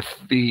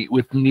with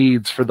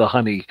needs for the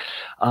honey.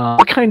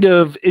 What kind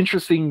of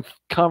interesting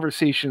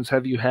conversations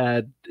have you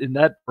had in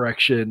that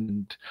direction?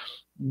 And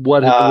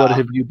what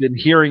have you been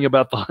hearing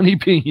about the honey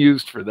being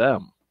used for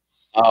them?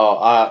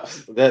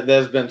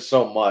 There's been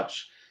so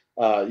much.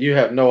 You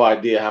have no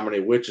idea how many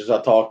witches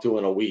I talk to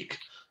in a week.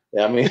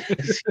 I mean,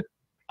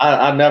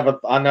 I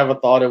never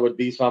thought it would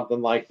be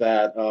something like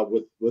that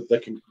with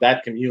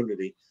that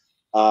community.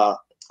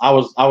 I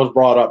was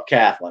brought up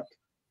Catholic,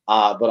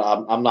 but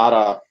I'm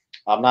not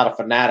a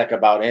fanatic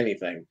about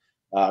anything.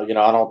 I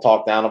don't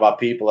talk down about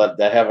people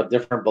that have a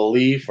different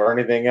belief or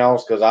anything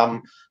else, because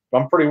I'm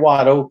pretty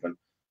wide open.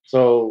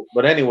 So,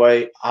 but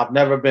anyway, I've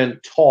never been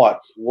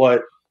taught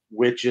what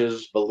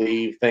witches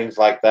believe, things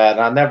like that,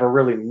 and I never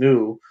really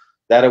knew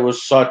that it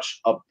was such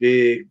a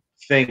big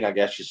thing, I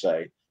guess you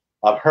say.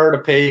 I've heard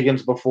of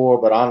pagans before,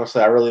 but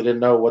honestly, I really didn't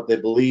know what they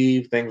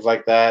believe, things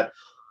like that.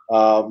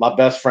 My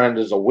best friend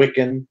is a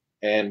Wiccan,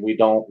 and we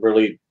don't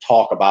really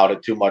talk about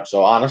it too much.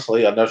 So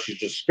honestly, I know she's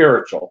just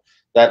spiritual.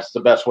 That's the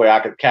best way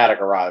I could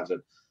categorize it.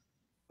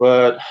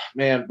 But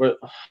man,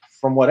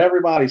 from what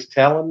everybody's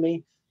telling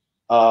me,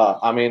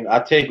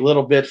 I take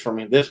little bits from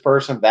this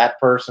person,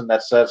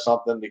 that says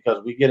something,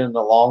 because we get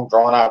into long,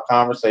 drawn out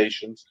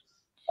conversations.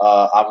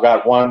 I've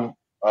got one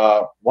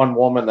one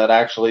woman that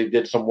actually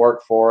did some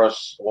work for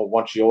us. Well,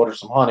 once she ordered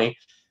some honey,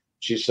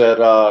 she said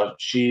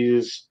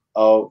she's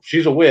a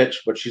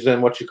witch, but she's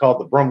in what you call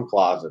the broom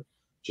closet.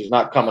 She's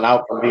not coming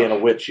out from being a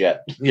witch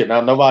yet.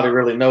 Nobody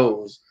really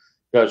knows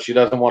because she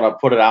doesn't want to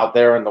put it out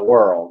there in the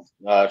world.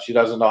 She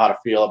doesn't know how to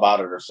feel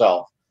about it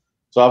herself.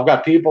 So I've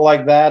got people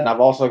like that, and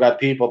I've also got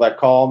people that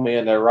call me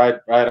and they're right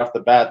off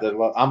the bat that,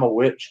 look, I'm a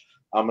witch.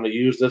 I'm going to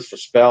use this for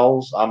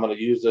spells. I'm going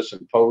to use this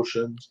in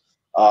potions,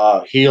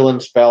 healing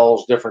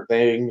spells, different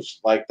things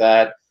like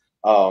that.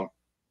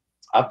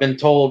 I've been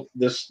told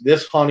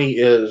this honey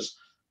is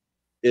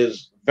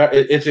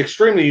it's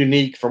extremely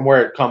unique from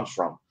where it comes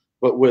from.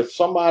 But with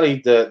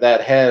somebody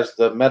that has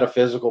the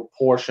metaphysical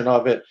portion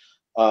of it,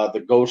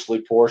 the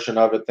ghostly portion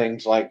of it,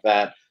 things like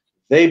that,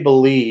 they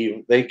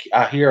believe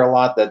I hear a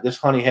lot that this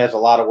honey has a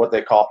lot of what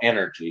they call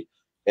energy.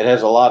 It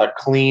has a lot of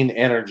clean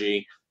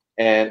energy,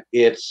 and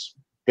it's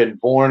been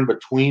born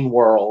between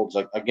worlds.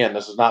 Again,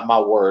 this is not my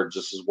words.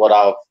 This is what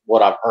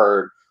I've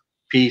heard,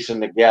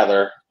 piecing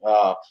together.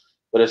 But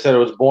it said it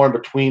was born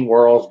between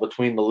worlds,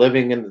 between the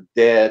living and the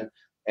dead,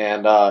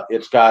 and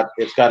it's got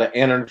an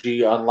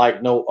energy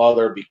unlike no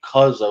other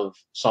because of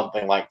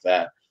something like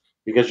that.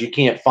 Because you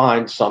can't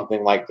find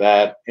something like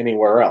that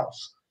anywhere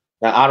else.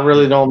 Now, I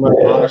really don't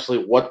know,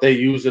 honestly, what they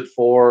use it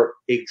for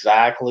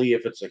exactly,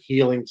 if it's a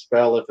healing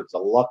spell, if it's a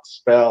luck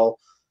spell,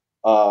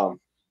 but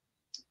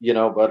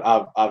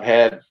I've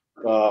had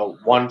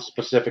one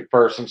specific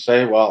person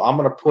say, well, I'm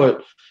going to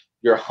put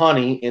your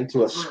honey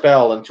into a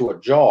spell, into a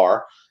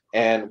jar,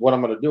 and what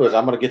I'm going to do is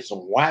I'm going to get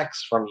some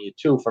wax from you,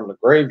 too, from the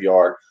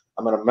graveyard.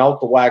 I'm going to melt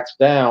the wax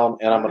down,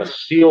 and I'm going to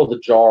seal the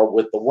jar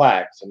with the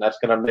wax, and that's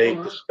going to make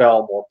the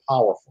spell more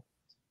powerful.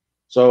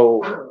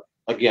 So,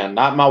 again,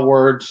 not my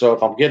words. So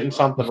if I'm getting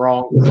something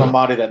wrong with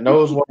somebody that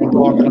knows what I'm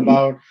talking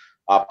about,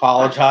 I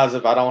apologize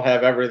if I don't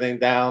have everything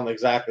down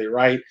exactly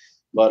right.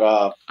 But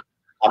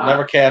I've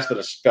never casted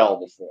a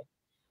spell before.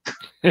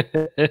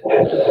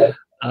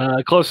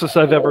 Closest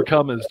I've ever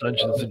come is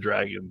Dungeons and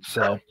Dragons.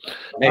 So,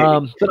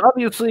 but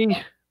obviously,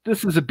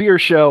 this is a beer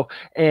show,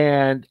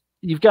 and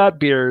you've got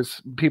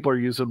beers. People are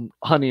using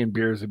honey in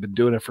beers. They've been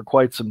doing it for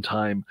quite some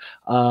time.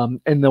 And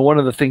then one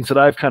of the things that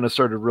I've kind of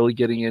started really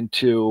getting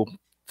into,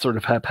 sort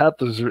of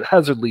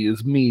haphazardly,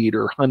 is mead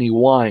or honey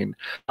wine.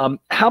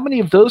 How many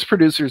of those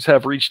producers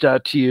have reached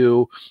out to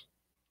you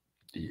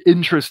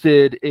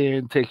interested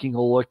in taking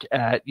a look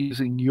at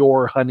using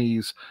your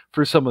honeys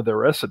for some of their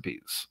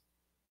recipes?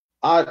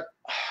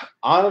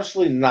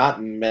 Honestly,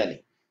 not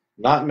many.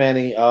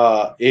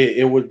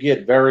 It would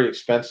get very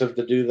expensive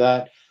to do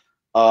that.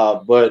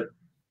 But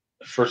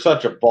for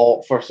such a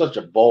bulk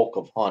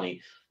of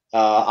honey,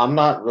 I'm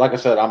not, like I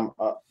said,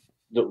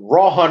 the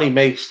raw honey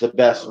makes the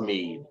best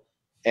mead.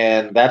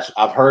 And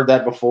I've heard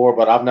that before,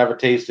 but I've never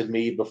tasted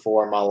mead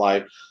before in my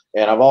life.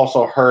 And I've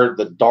also heard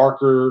the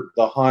darker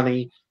the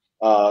honey,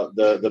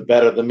 the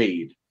better the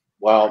mead.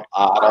 Well,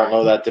 I don't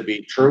know that to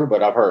be true,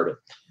 but I've heard it.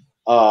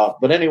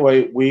 But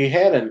anyway, we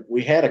had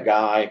a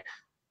guy.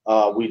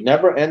 We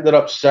never ended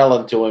up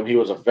selling to him. He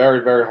was a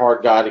very, very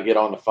hard guy to get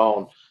on the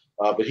phone.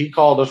 But he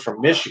called us from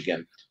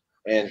Michigan,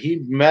 and he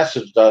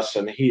messaged us,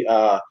 and he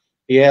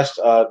asked,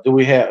 "Do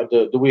we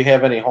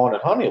have any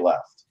haunted honey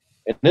left?"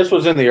 And this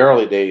was in the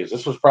early days.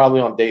 This was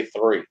probably on day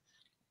 3.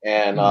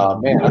 And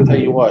man, I tell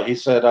you what, he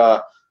said,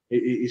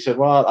 he said,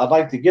 "Well, I'd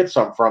like to get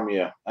some from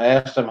you." I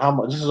asked him how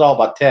much. This is all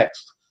by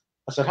text.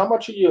 I said, "How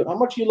much are you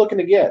looking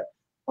to get?"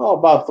 "Oh,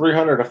 about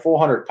 300 to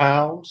 400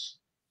 pounds."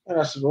 And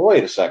I said, "Well,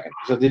 wait a second."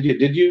 He said,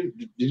 "Did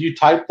you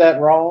type that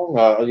wrong?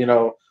 Do you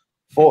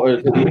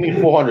mean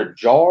 400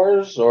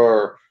 jars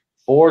or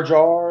 4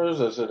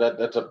 jars?" I said,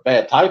 "That's a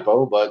bad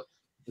typo, but."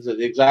 I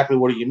said, "Exactly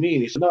what do you mean?"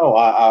 He said, "No,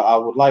 I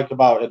would like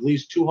about at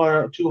least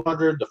 200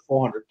 to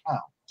 400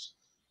 pounds."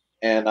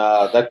 And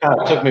that kind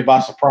of took me by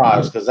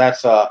surprise, because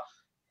that's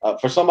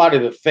for somebody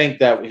to think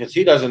that, because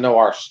he doesn't know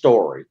our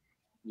story,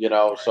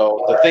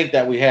 so to think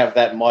that we have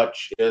that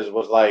much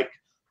was like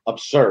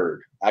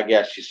absurd, I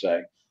guess you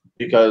say.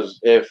 Because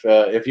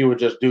if you would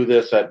just do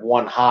this at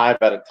one hive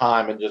at a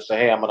time and just say,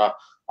 "Hey, I'm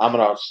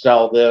gonna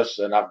sell this,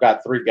 and I've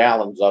got 3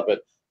 gallons of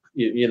it,"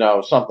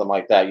 something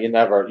like that,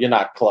 you're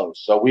not close.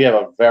 So we have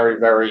a very,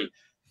 very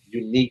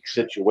unique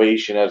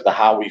situation as to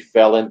how we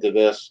fell into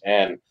this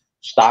and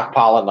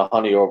stockpiling the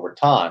honey over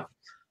time.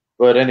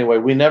 But anyway,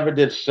 we never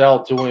did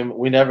sell to him.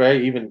 We never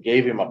even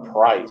gave him a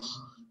price.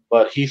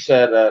 But he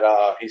said that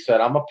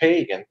 "I'm a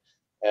pagan,"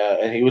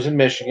 and he was in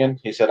Michigan.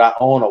 He said, "I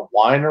own a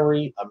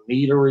winery, a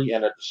meadery,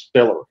 and a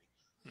distillery."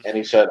 And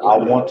he said, "I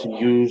want to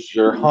use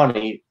your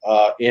honey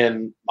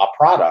in my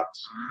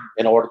products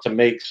in order to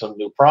make some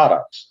new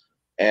products."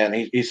 And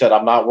he said,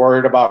 "I'm not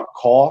worried about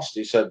cost."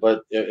 He said,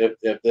 "But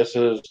if this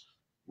is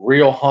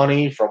real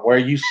honey from where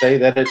you say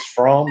that it's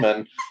from,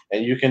 and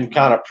you can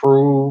kind of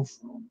prove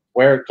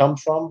where it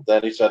comes from,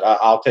 then," he said,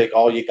 "I'll take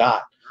all you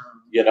got."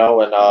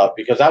 And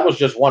because that was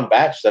just one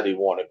batch that he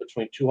wanted,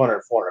 between 200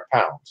 and 400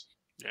 pounds.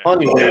 Yeah.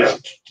 Honey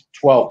weighs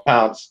 12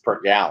 pounds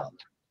per gallon.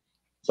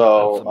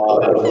 So,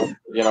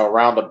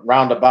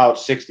 round about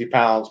 60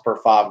 pounds per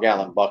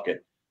 5-gallon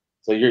bucket.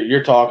 So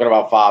you're talking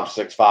about 5,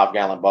 6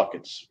 5-gallon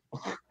buckets.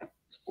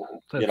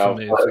 That's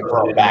amazing.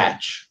 For a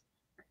batch.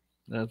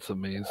 That's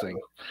amazing.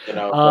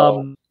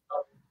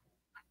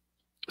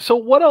 So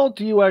what else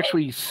do you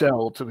actually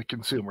sell to the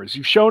consumers?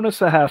 You've shown us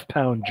the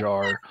half-pound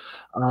jar,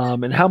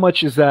 and how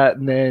much is that?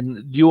 And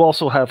then you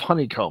also have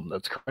honeycomb.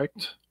 That's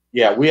correct.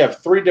 Yeah, we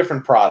have 3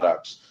 different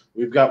products.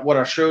 We've got what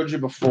I showed you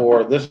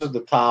before. This is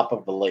the top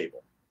of the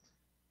label.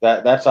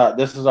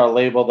 This is our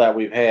label that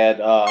we've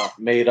had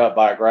made up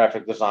by a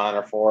graphic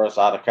designer for us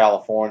out of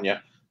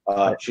California.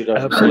 She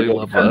does absolutely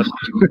love that.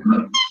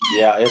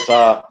 Yeah, it's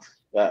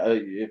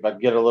if I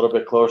get a little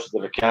bit closer to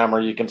the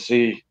camera, you can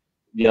see,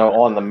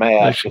 on the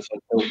mask, it's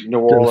New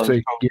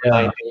Orleans.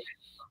 Yeah.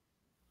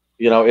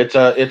 It's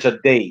a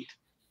date.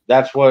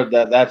 That's what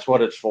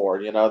it's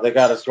for. They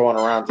got us going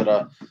around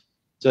to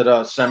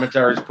the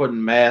cemeteries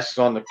putting masks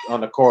on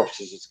the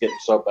corpses. It's getting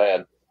so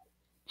bad.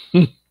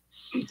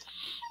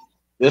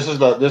 This is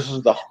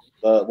the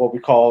what we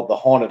call the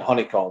haunted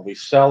honeycomb. We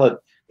sell it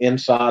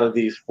inside of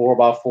these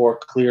 4x4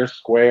 clear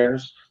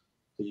squares.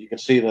 So you can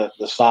see the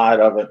side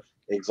of it,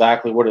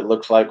 exactly what it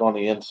looks like on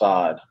the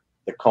inside,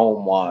 the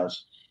comb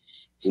wise.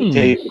 We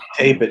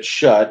tape it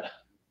shut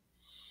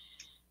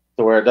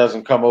to where it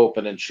doesn't come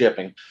open in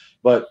shipping.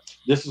 But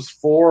this is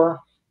 4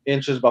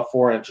 inches by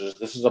 4 inches.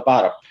 This is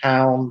about a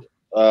pound,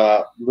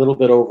 little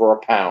bit over a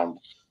pound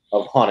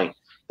of honey.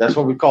 That's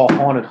what we call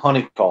haunted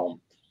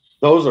honeycomb.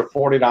 Those are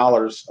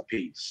 $40 a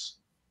piece.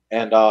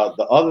 And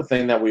the other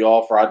thing that we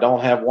offer, I don't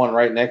have one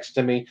right next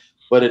to me,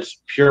 but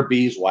it's pure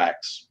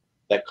beeswax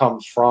that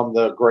comes from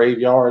the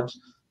graveyards.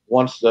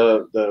 Once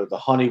the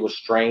honey was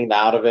strained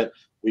out of it,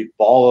 we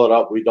ball it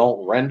up. We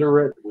don't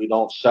render it. We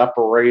don't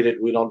separate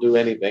it. We don't do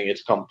anything.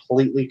 It's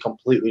completely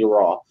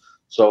raw.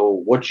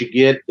 So what you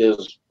get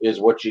is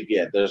what you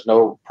get. There's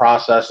no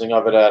processing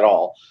of it at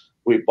all.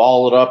 We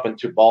ball it up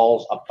into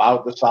balls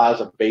about the size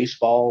of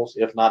baseballs,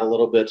 if not a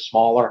little bit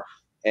smaller,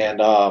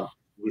 and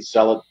we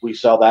sell it. We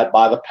sell that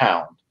by the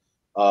pound.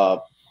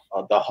 That's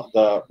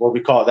what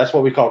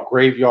we call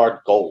graveyard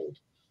gold.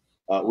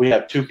 We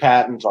have 2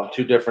 patents on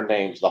 2 different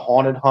names: the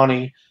haunted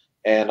honey,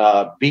 and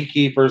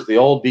beekeepers, the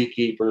old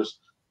beekeepers.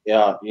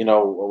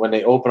 When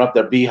they open up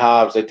their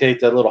beehives, they take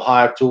that little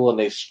hive tool and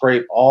they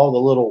scrape all the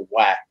little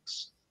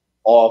wax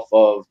off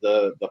of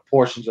the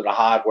portions of the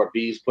hive where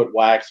bees put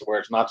wax where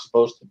it's not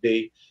supposed to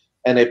be,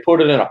 and they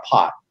put it in a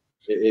pot.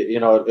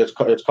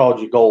 It's called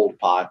your gold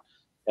pot.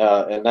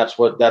 And that's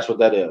what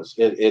that is.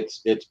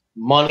 It's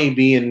money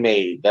being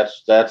made.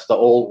 That's the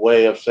old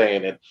way of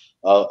saying it.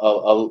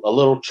 A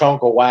little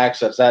chunk of wax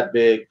that's that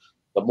big.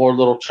 The more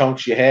little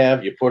chunks you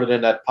have, you put it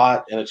in that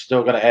pot, and it's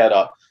still going to add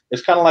up.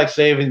 It's kind of like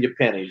saving your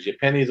pennies. Your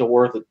pennies are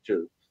worth it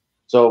too.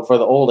 So for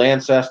the old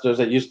ancestors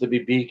that used to be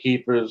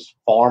beekeepers,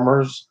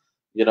 farmers,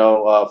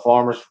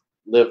 farmers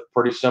live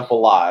pretty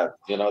simple lives.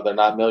 They're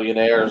not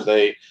millionaires.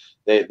 They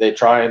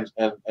try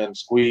and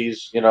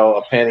squeeze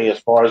a penny as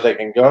far as they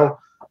can go.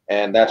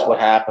 And that's what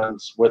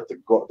happens with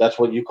that's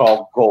what you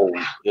call gold,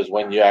 is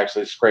when you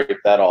actually scrape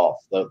that off,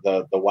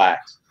 the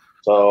wax.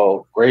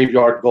 So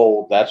graveyard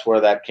gold, that's where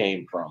that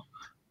came from.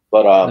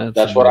 But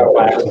that's what our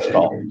wax is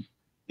called.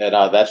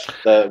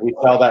 And we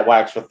sell that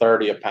wax for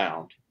 $30 a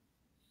pound.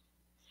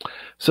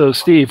 So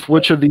Steve,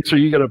 which of these are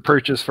you going to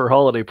purchase for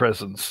holiday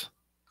presents?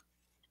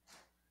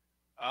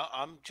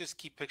 I'm just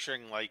keep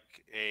picturing like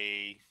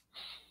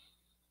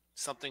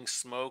something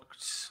smoked,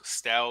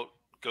 stout,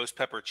 ghost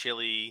pepper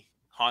chili,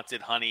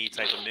 haunted honey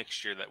type of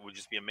mixture that would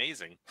just be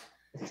amazing.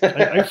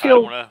 I feel I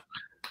want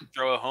to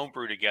throw a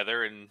homebrew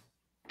together and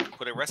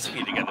put a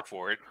recipe together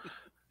for it.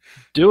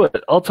 Do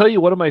it. I'll tell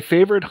you one of my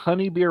favorite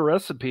honey beer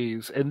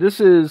recipes, and this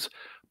is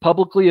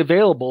publicly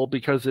available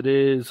because it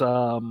is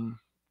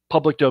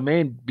public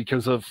domain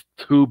because of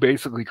who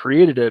basically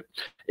created it,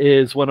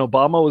 is when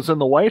Obama was in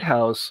the White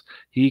House,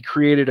 he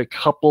created a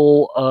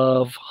couple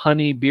of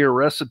honey beer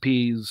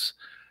recipes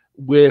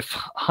with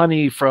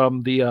honey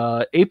from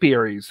the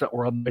apiaries that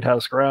were on the White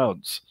House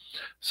grounds.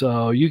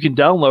 So you can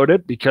download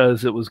it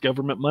because it was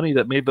government money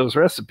that made those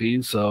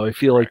recipes. So I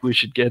feel like we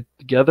should get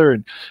together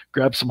and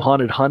grab some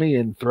haunted honey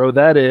and throw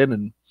that in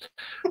and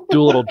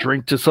do a little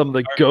drink to some of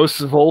the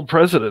ghosts of old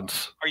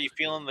presidents. Are you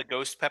feeling the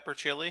ghost pepper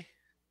chili?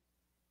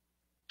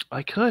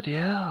 I could,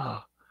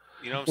 yeah.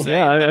 You know what I'm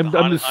saying? Yeah,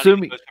 I'm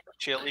assuming ghost pepper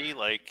chili,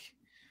 like.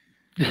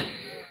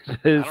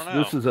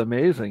 This is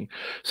amazing.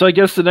 So I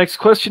guess the next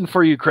question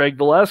for you, Craig,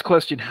 the last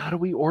question: how do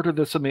we order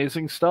this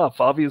amazing stuff?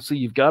 Obviously,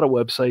 you've got a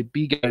website,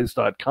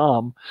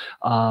 bguyz.com.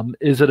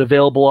 Is it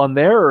available on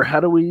there, or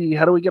how do we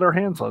get our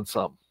hands on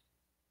some?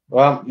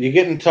 Well, you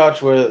get in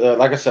touch with,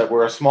 like I said,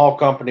 we're a small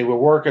company. We're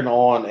working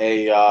on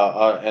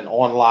an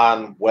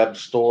online web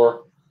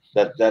store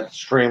that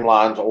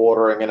streamlines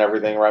ordering and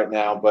everything right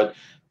now. But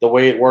the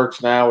way it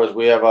works now is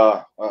we have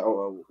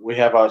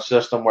a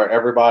system where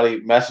everybody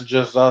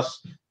messages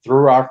us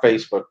through our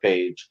Facebook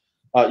page.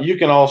 You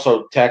can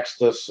also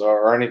text us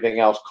or anything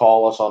else,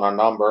 call us on our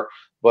number,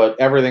 but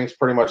everything's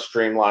pretty much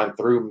streamlined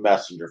through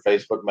Messenger,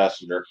 Facebook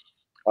Messenger.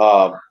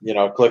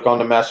 Click on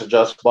the message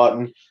us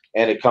button.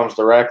 and it comes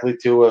directly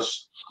to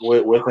us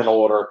with an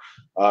order.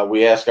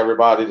 We ask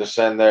everybody to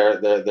send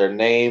their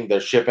name,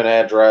 their shipping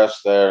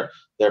address, their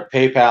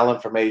PayPal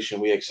information.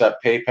 We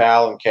accept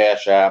PayPal and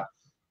Cash App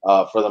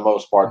for the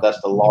most part.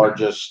 That's the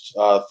largest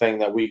thing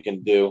that we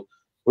can do.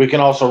 We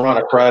can also run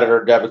a credit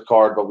or debit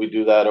card, but we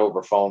do that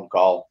over phone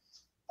call.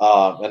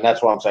 And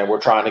that's what I'm saying. We're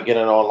trying to get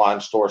an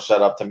online store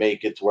set up to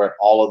make it to where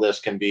all of this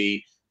can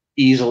be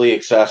easily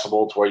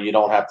accessible, to where you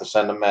don't have to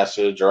send a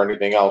message or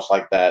anything else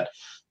like that.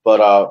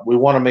 But we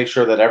want to make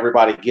sure that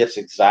everybody gets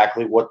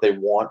exactly what they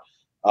want.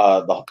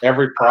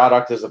 Every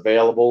product is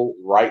available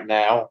right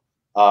now.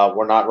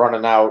 We're not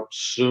running out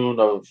soon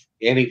of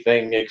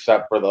anything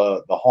except for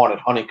the haunted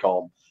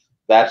honeycomb.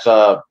 That's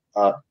a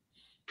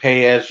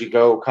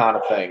pay-as-you-go kind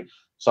of thing.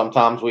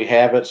 Sometimes we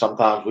have it,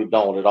 sometimes we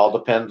don't. It all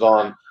depends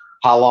on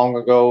how long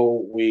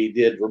ago we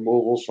did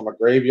removals from a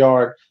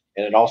graveyard,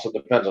 and it also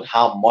depends on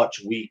how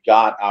much we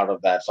got out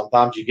of that.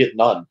 Sometimes you get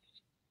none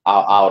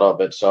out of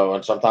it,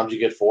 and sometimes you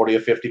get 40 or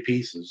 50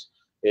 pieces.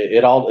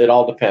 It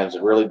all depends.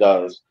 It really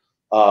does.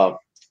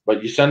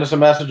 But you send us a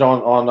message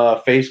on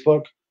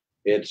Facebook.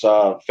 It's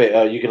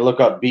you can look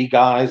up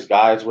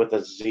Guyz with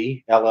a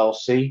Z,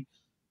 LLC,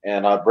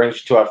 and brings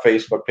you to our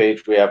Facebook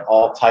page. We have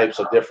all types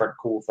of different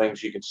cool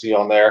things you can see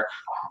on there,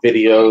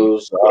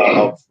 videos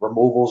of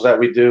removals that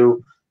we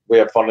do. We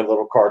have funny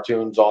little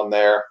cartoons on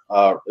there.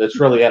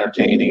 It's really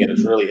entertaining, and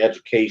it's really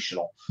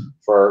educational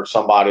for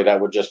somebody that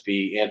would just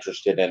be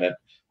interested in it.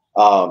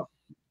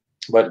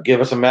 But give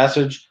us a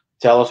message.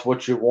 Tell us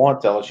what you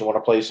want. Tell us you want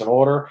to place an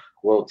order.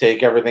 We'll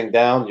take everything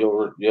down.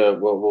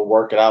 We'll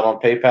work it out on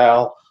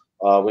PayPal.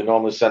 We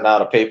normally send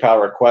out a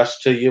PayPal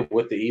request to you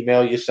with the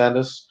email you send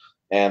us,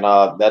 and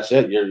that's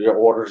it. Your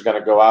order is going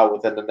to go out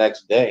within the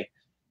next day.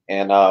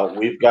 And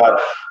we've got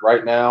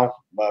right now,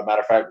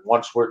 matter of fact,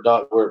 once we're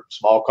done, we're a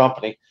small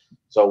company.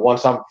 So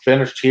once I'm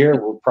finished here,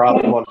 we'll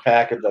probably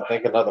unpackage, I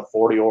think, another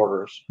 40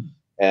 orders.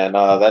 And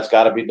that's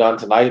got to be done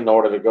tonight in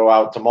order to go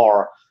out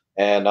tomorrow.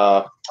 And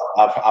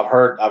I've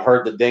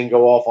heard the ding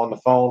go off on the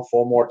phone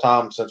 4 more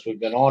times since we've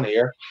been on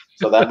here.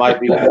 So that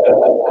might be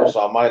 44.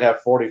 So I might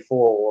have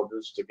 44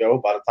 orders to go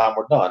by the time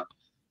we're done.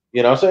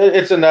 So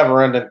it's a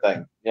never-ending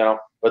thing,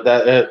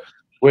 But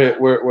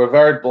we're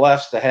very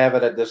blessed to have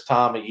it at this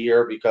time of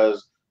year,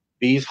 because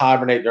bees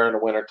hibernate during the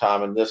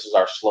wintertime, and this is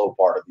our slow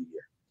part of the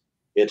year.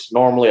 It's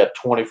normally a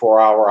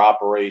 24-hour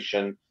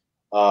operation,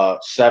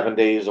 7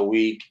 days a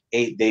week,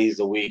 8 days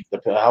a week,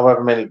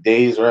 however many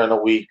days are in a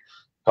week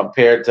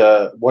compared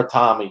to what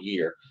time of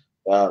year.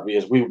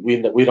 Because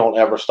we don't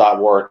ever stop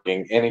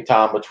working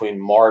anytime between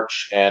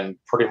March and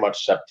pretty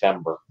much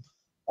September.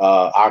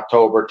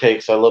 October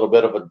takes a little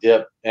bit of a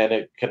dip, and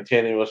it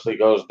continuously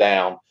goes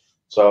down.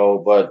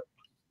 So, but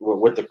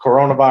with the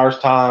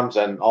coronavirus times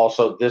and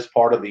also this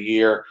part of the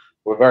year,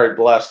 we're very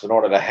blessed in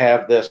order to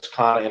have this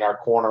kind of in our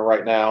corner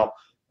right now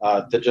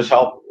to just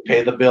help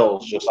pay the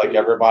bills, just like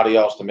everybody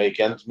else, to make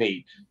ends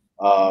meet.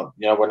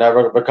 We're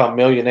never going to become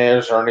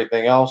millionaires or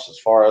anything else, as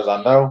far as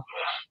I know.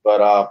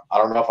 But I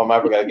don't know if I'm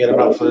ever going to get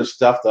enough of this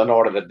stuff in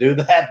order to do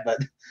that.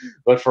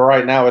 But for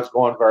right now, it's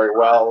going very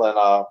well,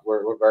 and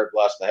we're very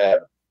blessed to have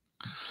it.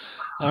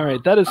 All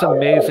right, that is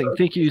amazing.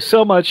 Thank you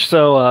so much.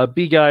 So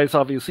Guyz,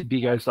 obviously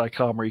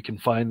bguyz.com, where you can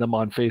find them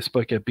on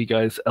Facebook at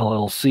Guyz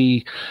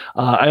LLC.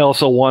 I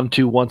also want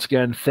to once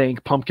again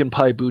thank Pumpkin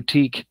Pie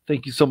Boutique.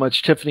 Thank you so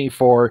much, Tiffany,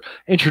 for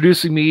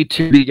introducing me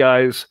to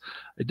Guyz.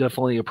 I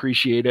definitely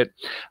appreciate it.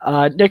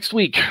 Next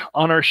week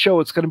on our show,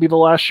 it's going to be the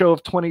last show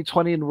of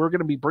 2020, and we're going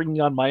to be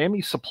bringing on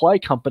Miami Supply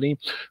Company,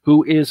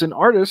 who is an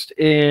artist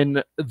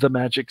in the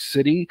Magic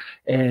City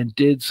and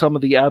did some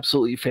of the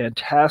absolutely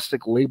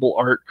fantastic label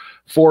art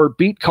for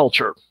Beat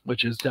Culture,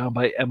 which is down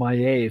by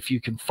MIA. If you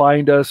can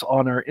find us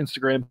on our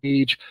Instagram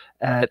page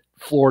at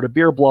Florida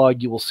Beer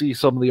Blog, you will see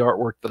some of the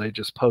artwork that I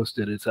just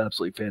posted. It's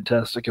absolutely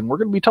fantastic, and we're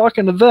going to be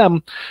talking to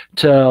them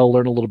to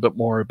learn a little bit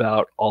more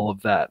about all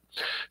of that.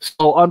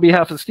 So on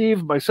behalf of Steve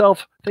and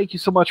myself, thank you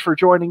so much for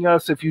joining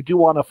us. If you do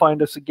want to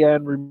find us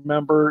again,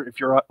 remember, if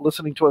you're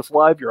listening to us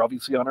live, you're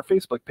obviously on our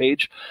Facebook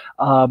page.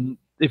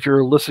 If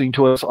you're listening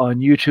to us on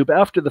YouTube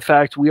after the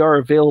fact, we are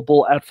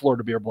available at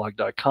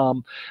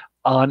floridabeerblog.com,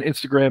 on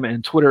Instagram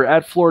and Twitter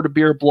at Florida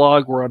Beer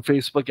Blog. We're on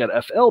Facebook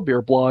at FL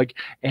Beer Blog,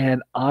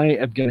 and I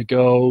am going to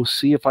go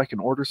see if I can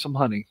order some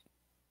honey.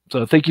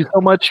 So thank you so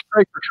much,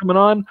 Craig, for coming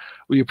on.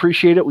 We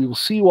appreciate it. We will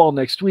see you all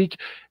next week.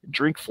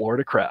 Drink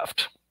Florida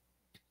Craft.